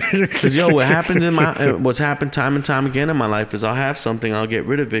it. Because, what happens what's happened time and time again in my life is I'll have something, I'll get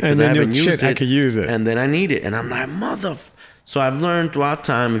rid of it because I haven't used it. I could use it. And then I need it. And I'm like, So I've learned throughout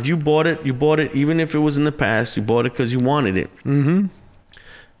time, if you bought it, even if it was in the past, you bought it because you wanted it. Mm-hmm.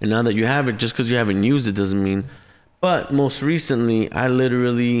 And now that you have it, just because you haven't used it doesn't mean. But most recently, I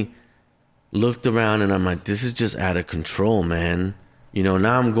literally looked around and I'm like, this is just out of control, man.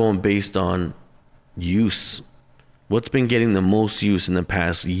 Now I'm going based on use. What's been getting the most use in the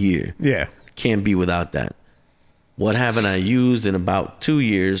past year? Yeah. Can't be without that. What haven't I used in about 2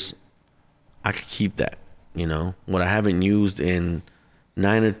 years? I could keep that. What I haven't used in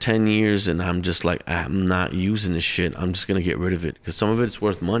 9 or 10 years, and I'm just like, I'm not using this shit. I'm just gonna get rid of it because some of it's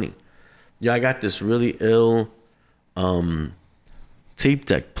worth money. I got this really ill tape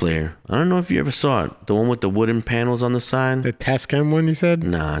deck player. I don't know if you ever saw it. The one with the wooden panels on the side. The Tascam one you said?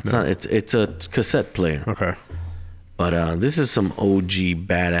 Nah, it's not. It's a cassette player. Okay. But this is some OG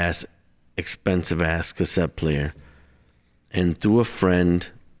badass, expensive ass cassette player. And through a friend,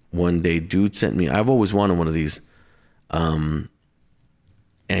 one day, dude sent me. I've always wanted one of these. And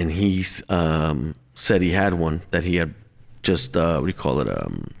he said he had one that he had just what do you call it?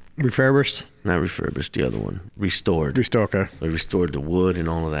 Refurbished? Not refurbished, the other one. Restored. Okay. They restored the wood and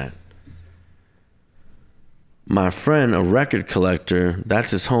all of that. My friend, a record collector,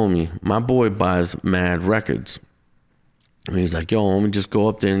 that's his homie. My boy buys mad records. And he's like, yo, let me just go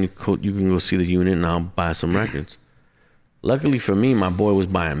up there and you can go see the unit and I'll buy some records. Luckily for me, my boy was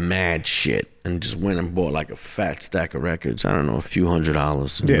buying mad shit and just went and bought like a fat stack of records. I don't know, a few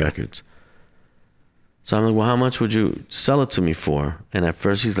 $100s in records. So I'm like, well, how much would you sell it to me for? And at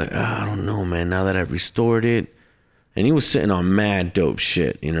first he's like, I don't know, man, now that I've restored it. And he was sitting on mad dope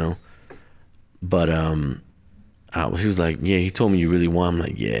shit, But he was like, yeah, he told me you really want. I'm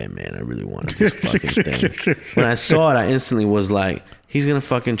like, yeah, man, I really wanted this fucking thing. When I saw it, I instantly was like, he's going to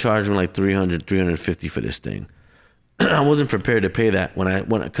fucking charge me like $300, $350 for this thing. I wasn't prepared to pay that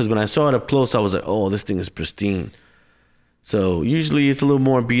because when I saw it up close, I was like, oh, this thing is pristine. So usually it's a little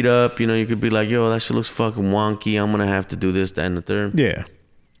more beat up. You could be like, yo, that shit looks fucking wonky. I'm going to have to do this, that, and the third. Yeah.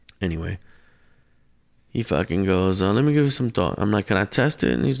 Anyway, he fucking goes, let me give it some thought. I'm like, can I test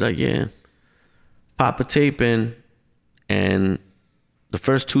it? And he's like, yeah. Pop a tape in. And the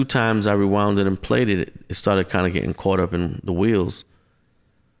first 2 times I rewound it and played it, it started kind of getting caught up in the wheels.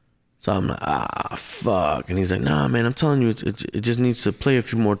 So I'm like, fuck. And he's like, nah, man, I'm telling you, it just needs to play a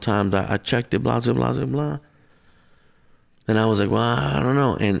few more times. I checked it, blah, blah, blah, blah, blah. And I was like, well, I don't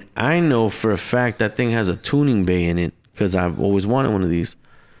know. And I know for a fact that thing has a tuning bay in it because I've always wanted one of these.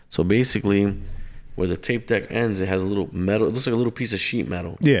 So basically, where the tape deck ends, it has a little metal. It looks like a little piece of sheet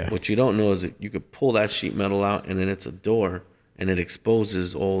metal. Yeah. What you don't know is that you could pull that sheet metal out, and then it's a door, and it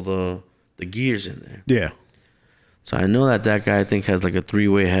exposes all the gears in there. Yeah. So I know that guy, I think, has like a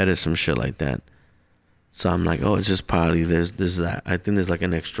 3-way head or some shit like that. So I'm like, oh, it's just probably there's that. I think there's like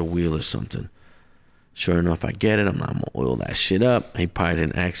an extra wheel or something. Sure enough, I get it. I'm going to oil that shit up. He probably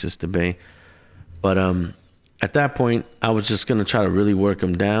didn't access the bay. But at that point, I was just going to try to really work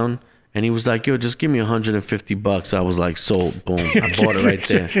him down. And he was like, yo, just give me $150. I was like, sold. Boom. I bought it right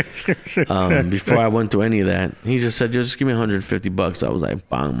there. Before I went through any of that, he just said, yo, just give me $150. I was like,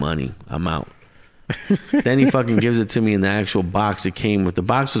 bang, money. I'm out. Then he fucking gives it to me in the actual box it came with. The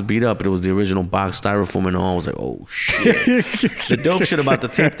box was beat up, but it was the original box, styrofoam and all. I was like, oh shit. The dope shit about the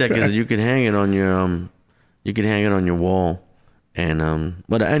tape deck is that you can hang it on your wall. And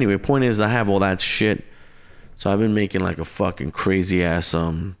but anyway, point is I have all that shit. So I've been making like a fucking crazy ass I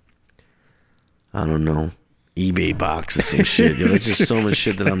don't know, eBay box or some shit. Yo, there's just so much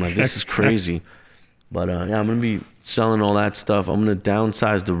shit that I'm like, this is crazy. But yeah, I'm gonna be selling all that stuff. I'm gonna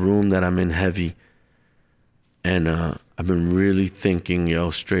downsize the room that I'm in heavy. And I've been really thinking,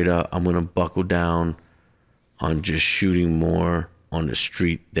 yo, straight up, I'm going to buckle down on just shooting more on the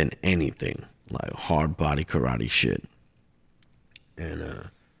street than anything. Like hard body karate shit. And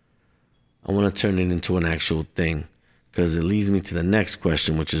I want to turn it into an actual thing. Because it leads me to the next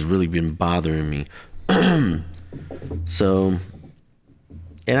question, which has really been bothering me. So,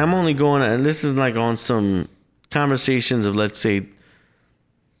 and I'm only going, and this is like on some conversations of, let's say,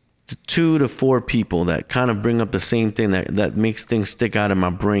 2 to 4 people that kind of bring up the same thing that makes things stick out in my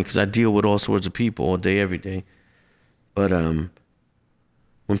brain because I deal with all sorts of people all day, every day. But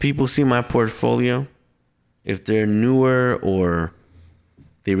when people see my portfolio, if they're newer or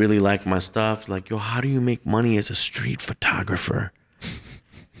they really like my stuff, like, yo, how do you make money as a street photographer?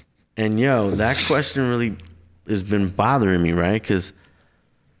 And yo, that question really has been bothering me, right? Because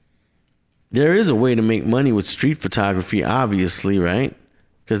there is a way to make money with street photography, obviously, right?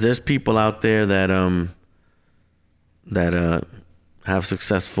 Because there's people out there that have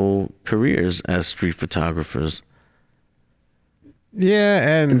successful careers as street photographers.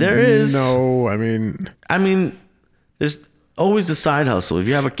 Yeah, and there is I mean, there's always a side hustle. If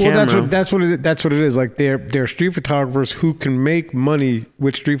you have a camera, well, that's what it is. Like they're street photographers who can make money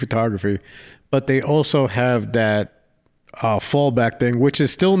with street photography, but they also have that fallback thing, which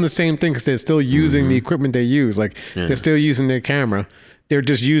is still in the same thing because they're still using the equipment they use. Like they're still using their camera. They're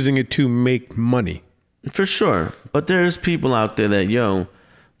just using it to make money. For sure. But there's people out there that,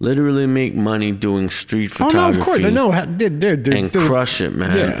 literally make money doing street photography. Oh, no, of course. And crush it,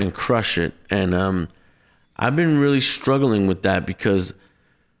 man. Yeah. And crush it. And I've been really struggling with that because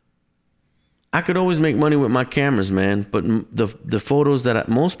I could always make money with my cameras, man. But the photos that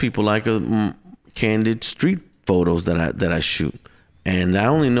most people like are candid street photos that I shoot. And I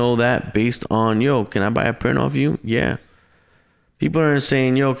only know that based on, can I buy a print off you? Yeah. People aren't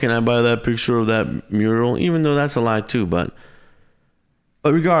saying, can I buy that picture of that mural? Even though that's a lie too. But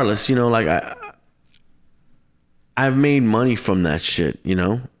regardless, I've made money from that shit,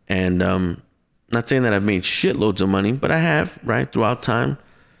 and not saying that I've made shitloads of money, but I have, right, throughout time.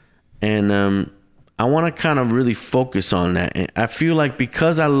 And I want to kind of really focus on that. And I feel like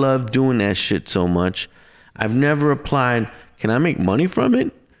because I love doing that shit so much, I've never applied, can I make money from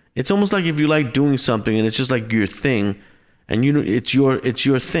it? It's almost like if you like doing something and it's just like your thing, and it's your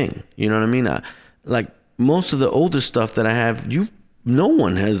thing. You know what I mean? Like most of the older stuff that I have, no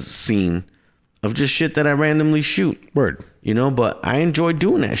one has seen of just shit that I randomly shoot. Word. But I enjoy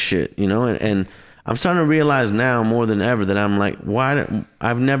doing that shit, and I'm starting to realize now more than ever that I'm like,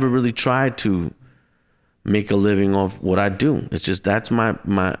 I've never really tried to make a living off what I do. It's just, that's my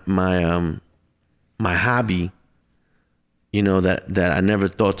hobby, that I never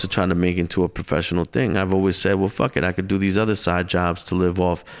thought to try to make into a professional thing. I've always said, well, fuck it. I could do these other side jobs to live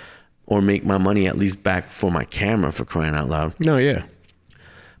off or make my money at least back for my camera, for crying out loud. No, yeah.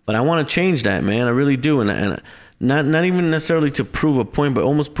 But I want to change that, man. I really do. And not even necessarily to prove a point, but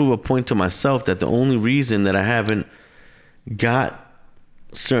almost prove a point to myself that the only reason that I haven't got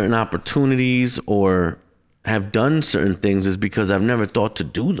certain opportunities or have done certain things is because I've never thought to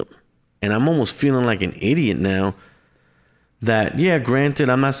do them. And I'm almost feeling like an idiot now that, granted,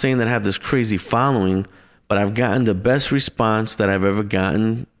 I'm not saying that I have this crazy following, but I've gotten the best response that I've ever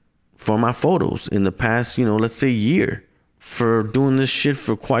gotten for my photos in the past, let's say year, for doing this shit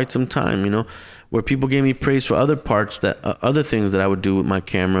for quite some time, where people gave me praise for other parts other things that I would do with my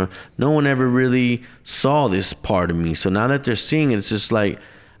camera. No one ever really saw this part of me. So now that they're seeing it, it's just like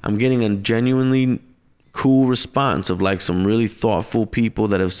I'm getting a genuinely cool response of like some really thoughtful people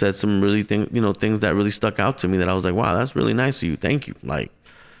that have said some really things that really stuck out to me that I was like, wow, that's really nice of you. Thank you. Like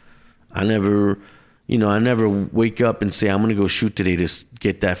I never wake up and say, I'm going to go shoot today to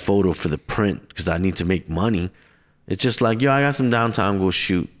get that photo for the print because I need to make money. It's just like, I got some downtime, go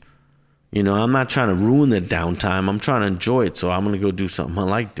shoot. I'm not trying to ruin the downtime. I'm trying to enjoy it. So I'm going to go do something I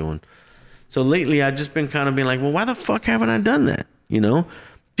like doing. So lately I've just been kind of being like, well, why the fuck haven't I done that?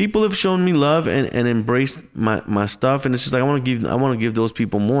 People have shown me love and embraced my stuff. And it's just like, I want to give those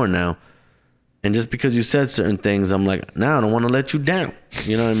people more now. And just because you said certain things, I'm like, now I don't want to let you down.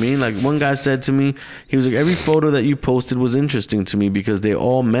 You know what I mean? Like one guy said to me, he was like, every photo that you posted was interesting to me because they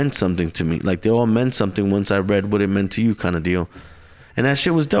all meant something to me. Like they all meant something once I read what it meant to you, kind of deal. And that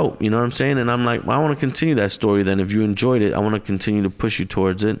shit was dope. You know what I'm saying? And I'm like, well, I want to continue that story then. If you enjoyed it, I want to continue to push you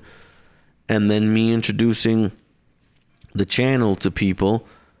towards it. And then me introducing the channel to people,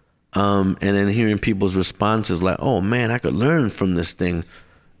 and then hearing people's responses like, oh man, I could learn from this thing.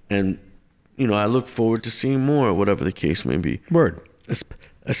 And I look forward to seeing more, whatever the case may be. Word.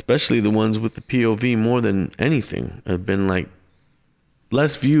 Especially the ones with the POV more than anything have been like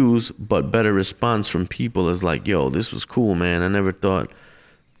less views, but better response from people is like, yo, this was cool, man. I never thought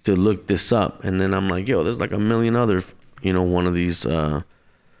to look this up. And then I'm like, yo, there's like a million other, one of these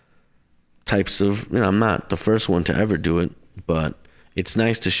types of, I'm not the first one to ever do it, but it's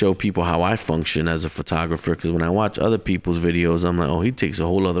nice to show people how I function as a photographer, because when I watch other people's videos, I'm like, oh, he takes a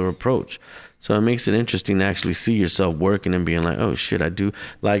whole other approach. So it makes it interesting to actually see yourself working and being like, oh shit, I do.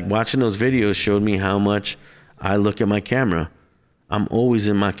 Like watching those videos showed me how much I look at my camera. I'm always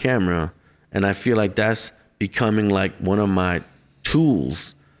in my camera, and I feel like that's becoming like one of my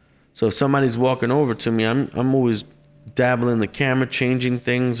tools. So if somebody's walking over to me, I'm always dabbling the camera, changing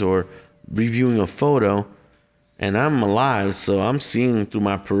things or reviewing a photo. And I'm alive, so I'm seeing through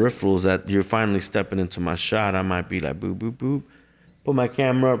my peripherals that you're finally stepping into my shot. I might be like, boop, boop, boop. Put my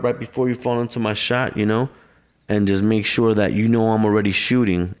camera up right before you fall into my shot, and just make sure that I'm already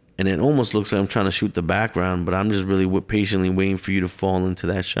shooting. and it almost looks like I'm trying to shoot the background, but I'm just really patiently waiting for you to fall into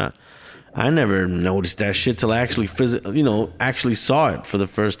that shot. I never noticed that shit till I actually actually saw it for the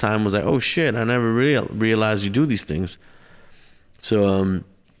first time. Was like, oh shit, I never realized you do these things. So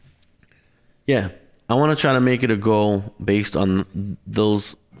yeah, I want to try to make it a goal based on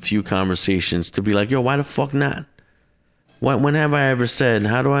those few conversations to be like, yo, why the fuck not? When have I ever said,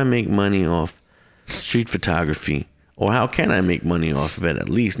 how do I make money off street photography? Or how can I make money off of it at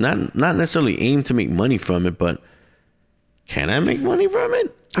least? Not necessarily aim to make money from it, but can I make money from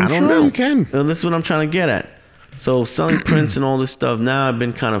it? I don't know. You can. This is what I'm trying to get at. So selling prints and all this stuff, now I've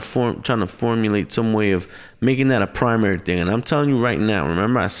been kind of trying to formulate some way of making that a primary thing. And I'm telling you right now,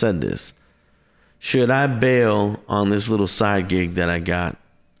 remember I said this. Should I bail on this little side gig that I got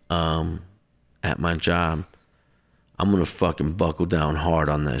at my job, I'm going to fucking buckle down hard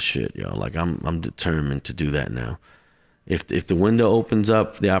on that shit, yo. Like I'm determined to do that now. If the window opens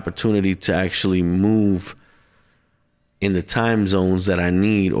up, the opportunity to actually move in the time zones that I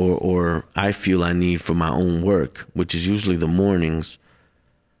need or I feel I need for my own work, which is usually the mornings,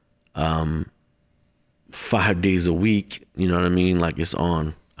 5 days a week, you know what I mean? Like it's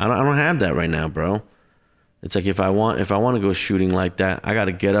on. I don't have that right now, bro. It's like if I want to go shooting like that, I got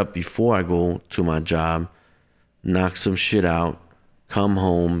to get up before I go to my job, knock some shit out, come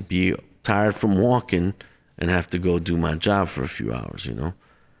home, be tired from walking, and have to go do my job for a few hours, you know?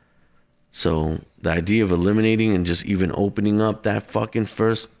 So the idea of eliminating and just even opening up that fucking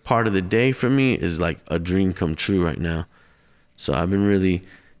first part of the day for me is like a dream come true right now. So I've been really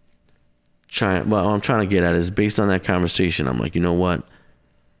what I'm trying to get at is based on that conversation, I'm like, you know what?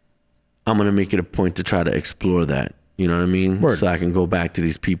 I'm going to make it a point to try to explore that. You know what I mean? Word. So I can go back to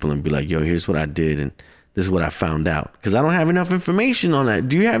these people and be like, yo, here's what I did and this is what I found out. Because I don't have enough information on that.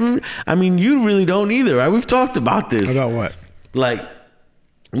 Do you have? I mean, you really don't either, right? We've talked about this. About what? Like,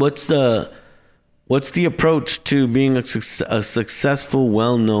 what's the approach to being a successful,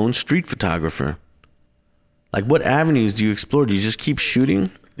 well-known street photographer? Like, what avenues do you explore? Do you just keep shooting?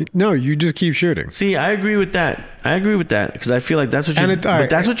 No, you just keep shooting. See, I agree with that. Because I feel like that's what you're doing.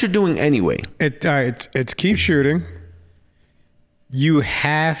 That's what you're doing anyway. It's keep shooting.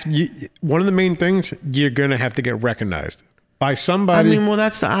 One of the main things, you're gonna have to get recognized by somebody. I mean, well,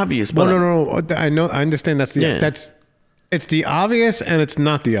 that's the obvious. But no. I know. I understand. It's the obvious, and it's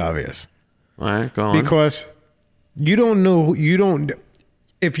not the obvious. All right, go on. Because you don't know.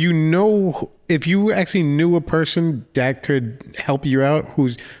 If you actually knew a person that could help you out,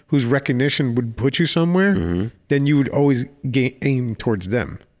 whose recognition would put you somewhere, mm-hmm. then you would always aim towards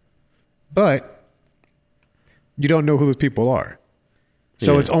them. But you don't know who those people are.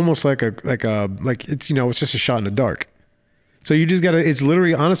 So it's almost like it's just a shot in the dark. So you just gotta. It's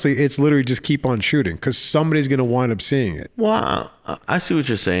literally just keep on shooting because somebody's gonna wind up seeing it. Well, I see what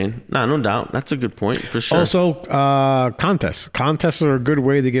you're saying. No doubt. That's a good point for sure. Also, contests. Contests are a good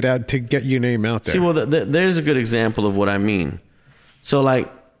way to get your name out there. See, well, there's a good example of what I mean. So,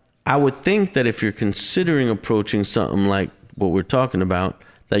 like, I would think that if you're considering approaching something like what we're talking about,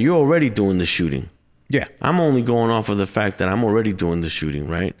 that you're already doing the shooting. Yeah. I'm only going off of the fact that I'm already doing the shooting,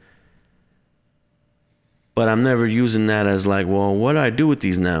 right? But I'm never using that as like, well, what do I do with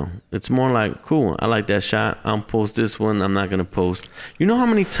these now? It's more like, cool, I like that shot. I'll post this one. I'm not going to post. You know how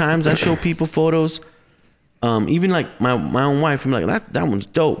many times I show people photos? Even like my own wife, I'm like, that one's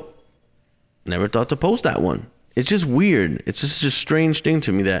dope. Never thought to post that one. It's just weird. It's just a strange thing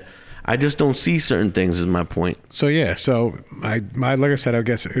to me that I just don't see certain things is my point. So, yeah. So, like I said, I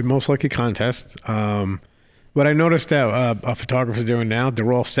guess it most likely contest. What I noticed that photographers doing now,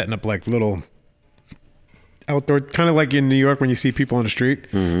 they're all setting up like little outdoor, kind of like in New York when you see people on the street,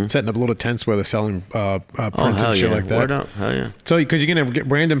 mm-hmm. setting up little tents where they're selling prints and shit like that. Word up. Hell yeah. So, because you're going to get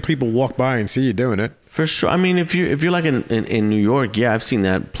random people walk by and see you doing it. For sure. I mean, if you're like in New York, yeah, I've seen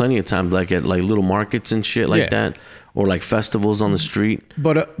that plenty of times, like at like little markets and shit like that. Or like festivals on the street.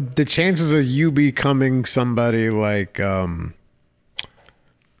 But the chances of you becoming somebody like what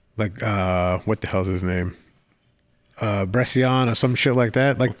the hell's his name? Brescian or some shit like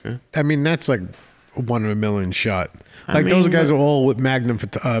that. Like, okay. I mean, that's like 1 in a million shot. Like those guys are all with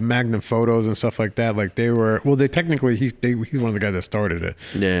Magnum photos and stuff like that. Like they were, well, he's one of the guys that started it.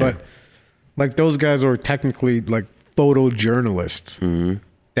 Yeah. But like those guys are technically like photojournalists mm-hmm.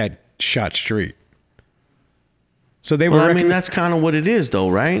 that shot street. So they were. I mean, that's kind of what it is, though,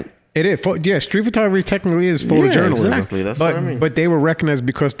 right? It is. Yeah, street photography technically is photojournalism. Yeah, exactly. That's what I mean. But they were recognized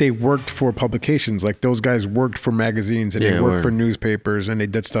because they worked for publications. Like those guys worked for magazines and they worked for newspapers and they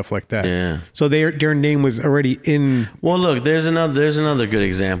did stuff like that. Yeah. So their name was already in. Well, look, there's another good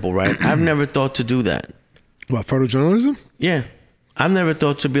example, right? I've never thought to do that. What, photojournalism? Yeah. I've never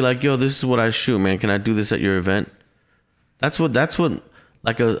thought to be like, yo, this is what I shoot, man. Can I do this at your event? That's what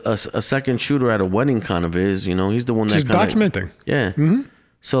like a second shooter at a wedding kind of is, you know. He's the one that just documenting. Yeah. Mm-hmm.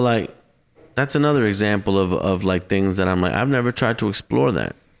 So like, that's another example of like things that I'm like, I've never tried to explore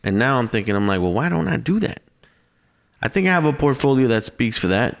that. And now I'm thinking, I'm like, well, why don't I do that? I think I have a portfolio that speaks for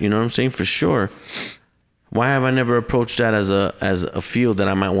that. You know what I'm saying? For sure. Why have I never approached that as a field that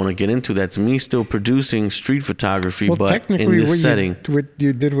I might want to get into? That's me still producing street photography, but in this setting. What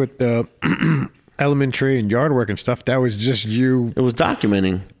you did with the elementary and yard work and stuff, that was just you. It was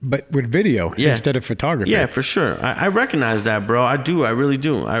documenting. But with video instead of photography. Yeah, for sure. I recognize that, bro. I do. I really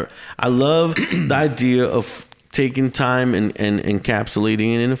do. I love the idea of taking time and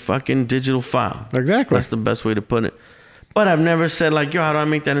encapsulating it in a fucking digital file. Exactly. That's the best way to put it. But I've never said like, yo, how do I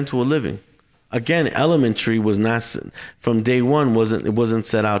make that into a living? Again, elementary was not, from day one, it wasn't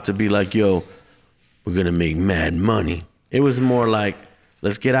set out to be like, yo, we're going to make mad money. It was more like,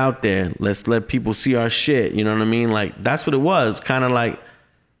 let's get out there. Let's let people see our shit. You know what I mean? Like, that's what it was. Kind of like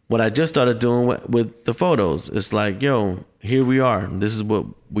what I just started doing with the photos. It's like, yo, here we are. This is what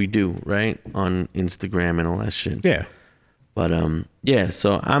we do, right? On Instagram and all that shit. Yeah. But, yeah,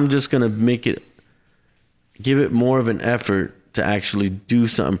 so I'm just going to give it more of an effort to actually do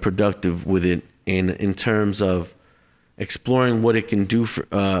something productive with it in terms of exploring what it can do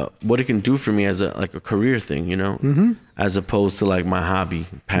for me as a career thing, you know, as opposed to like my hobby,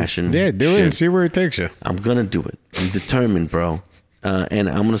 passion. Yeah, do it and see where it takes you. I'm gonna do it. I'm determined, bro. And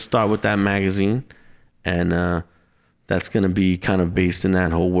I'm gonna start with that magazine, and that's gonna be kind of based in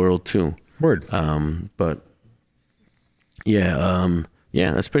that whole world too. Word. But yeah,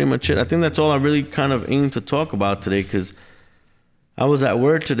 that's pretty much it. I think that's all I really kind of aim to talk about today, because I was at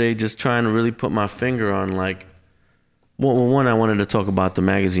work today just trying to really put my finger on, like, one, I wanted to talk about the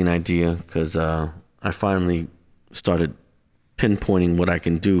magazine idea, because I finally started pinpointing what I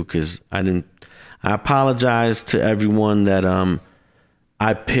can do, because I apologize to everyone that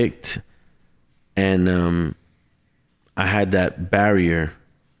I picked, and I had that barrier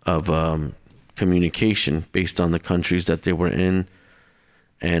of communication based on the countries that they were in,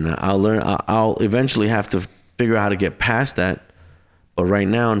 and I'll eventually have to figure out how to get past that. But right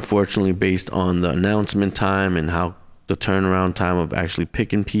now, unfortunately, based on the announcement time and how the turnaround time of actually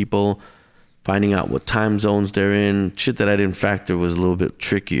picking people, finding out what time zones they're in, shit that I didn't factor was a little bit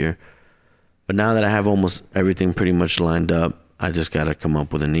trickier. But now that I have almost everything pretty much lined up, I just got to come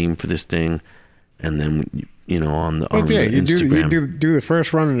up with a name for this thing. And then, you know, on the Instagram. You do the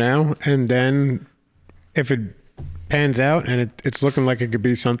first run now, and then if it pans out and it's looking like it could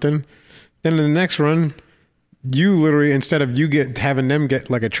be something, then in the next run, you literally, instead of having them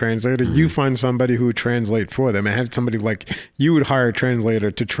get like a translator, you find somebody who would translate for them, and have somebody like you would hire a translator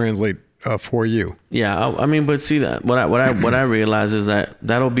to translate for you. Yeah, I mean, but see that what I realize is that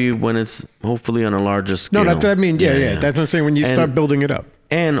that'll be when it's hopefully on a larger scale. No, that's what I mean. Yeah. That's what I'm saying. When you start building it up,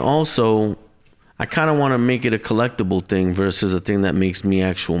 and also, I kind of want to make it a collectible thing versus a thing that makes me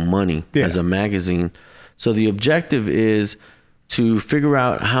actual money as a magazine. So the objective is to figure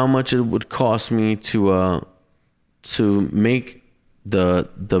out how much it would cost me to make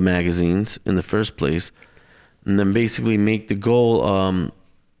the magazines in the first place, and then basically make the goal,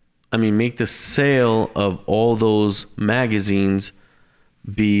 make the sale of all those magazines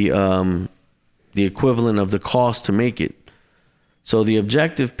be the equivalent of the cost to make it. So the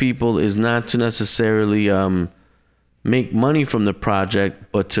objective, people, is not to necessarily make money from the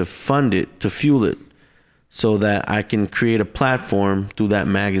project, but to fund it, to fuel it, so that I can create a platform through that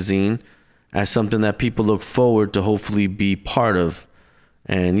magazine as something that people look forward to hopefully be part of.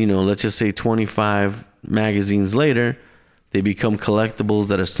 And, you know, let's just say 25 magazines later, they become collectibles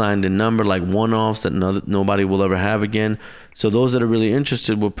that are signed in number, like one-offs that nobody will ever have again. So those that are really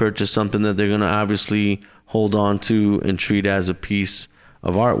interested will purchase something that they're going to obviously hold on to and treat as a piece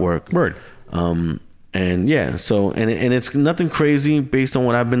of artwork. Word. And yeah, so, and it's nothing crazy based on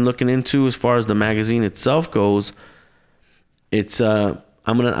what I've been looking into as far as the magazine itself goes. It's,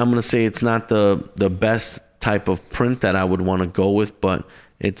 I'm gonna say it's not the best type of print that I would want to go with, but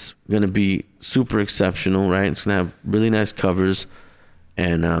it's gonna be super exceptional, right? It's gonna have really nice covers,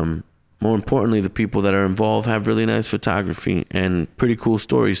 and more importantly, the people that are involved have really nice photography and pretty cool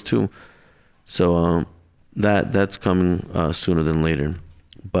stories too. So that's coming sooner than later.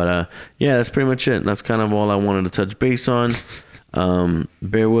 But yeah, that's pretty much it. That's kind of all I wanted to touch base on.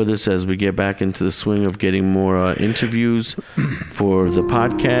 Bear with us as we get back into the swing of getting more interviews for the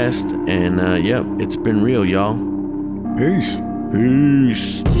podcast. And it's been real, y'all. Peace.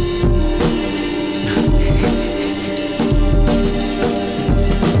 Peace.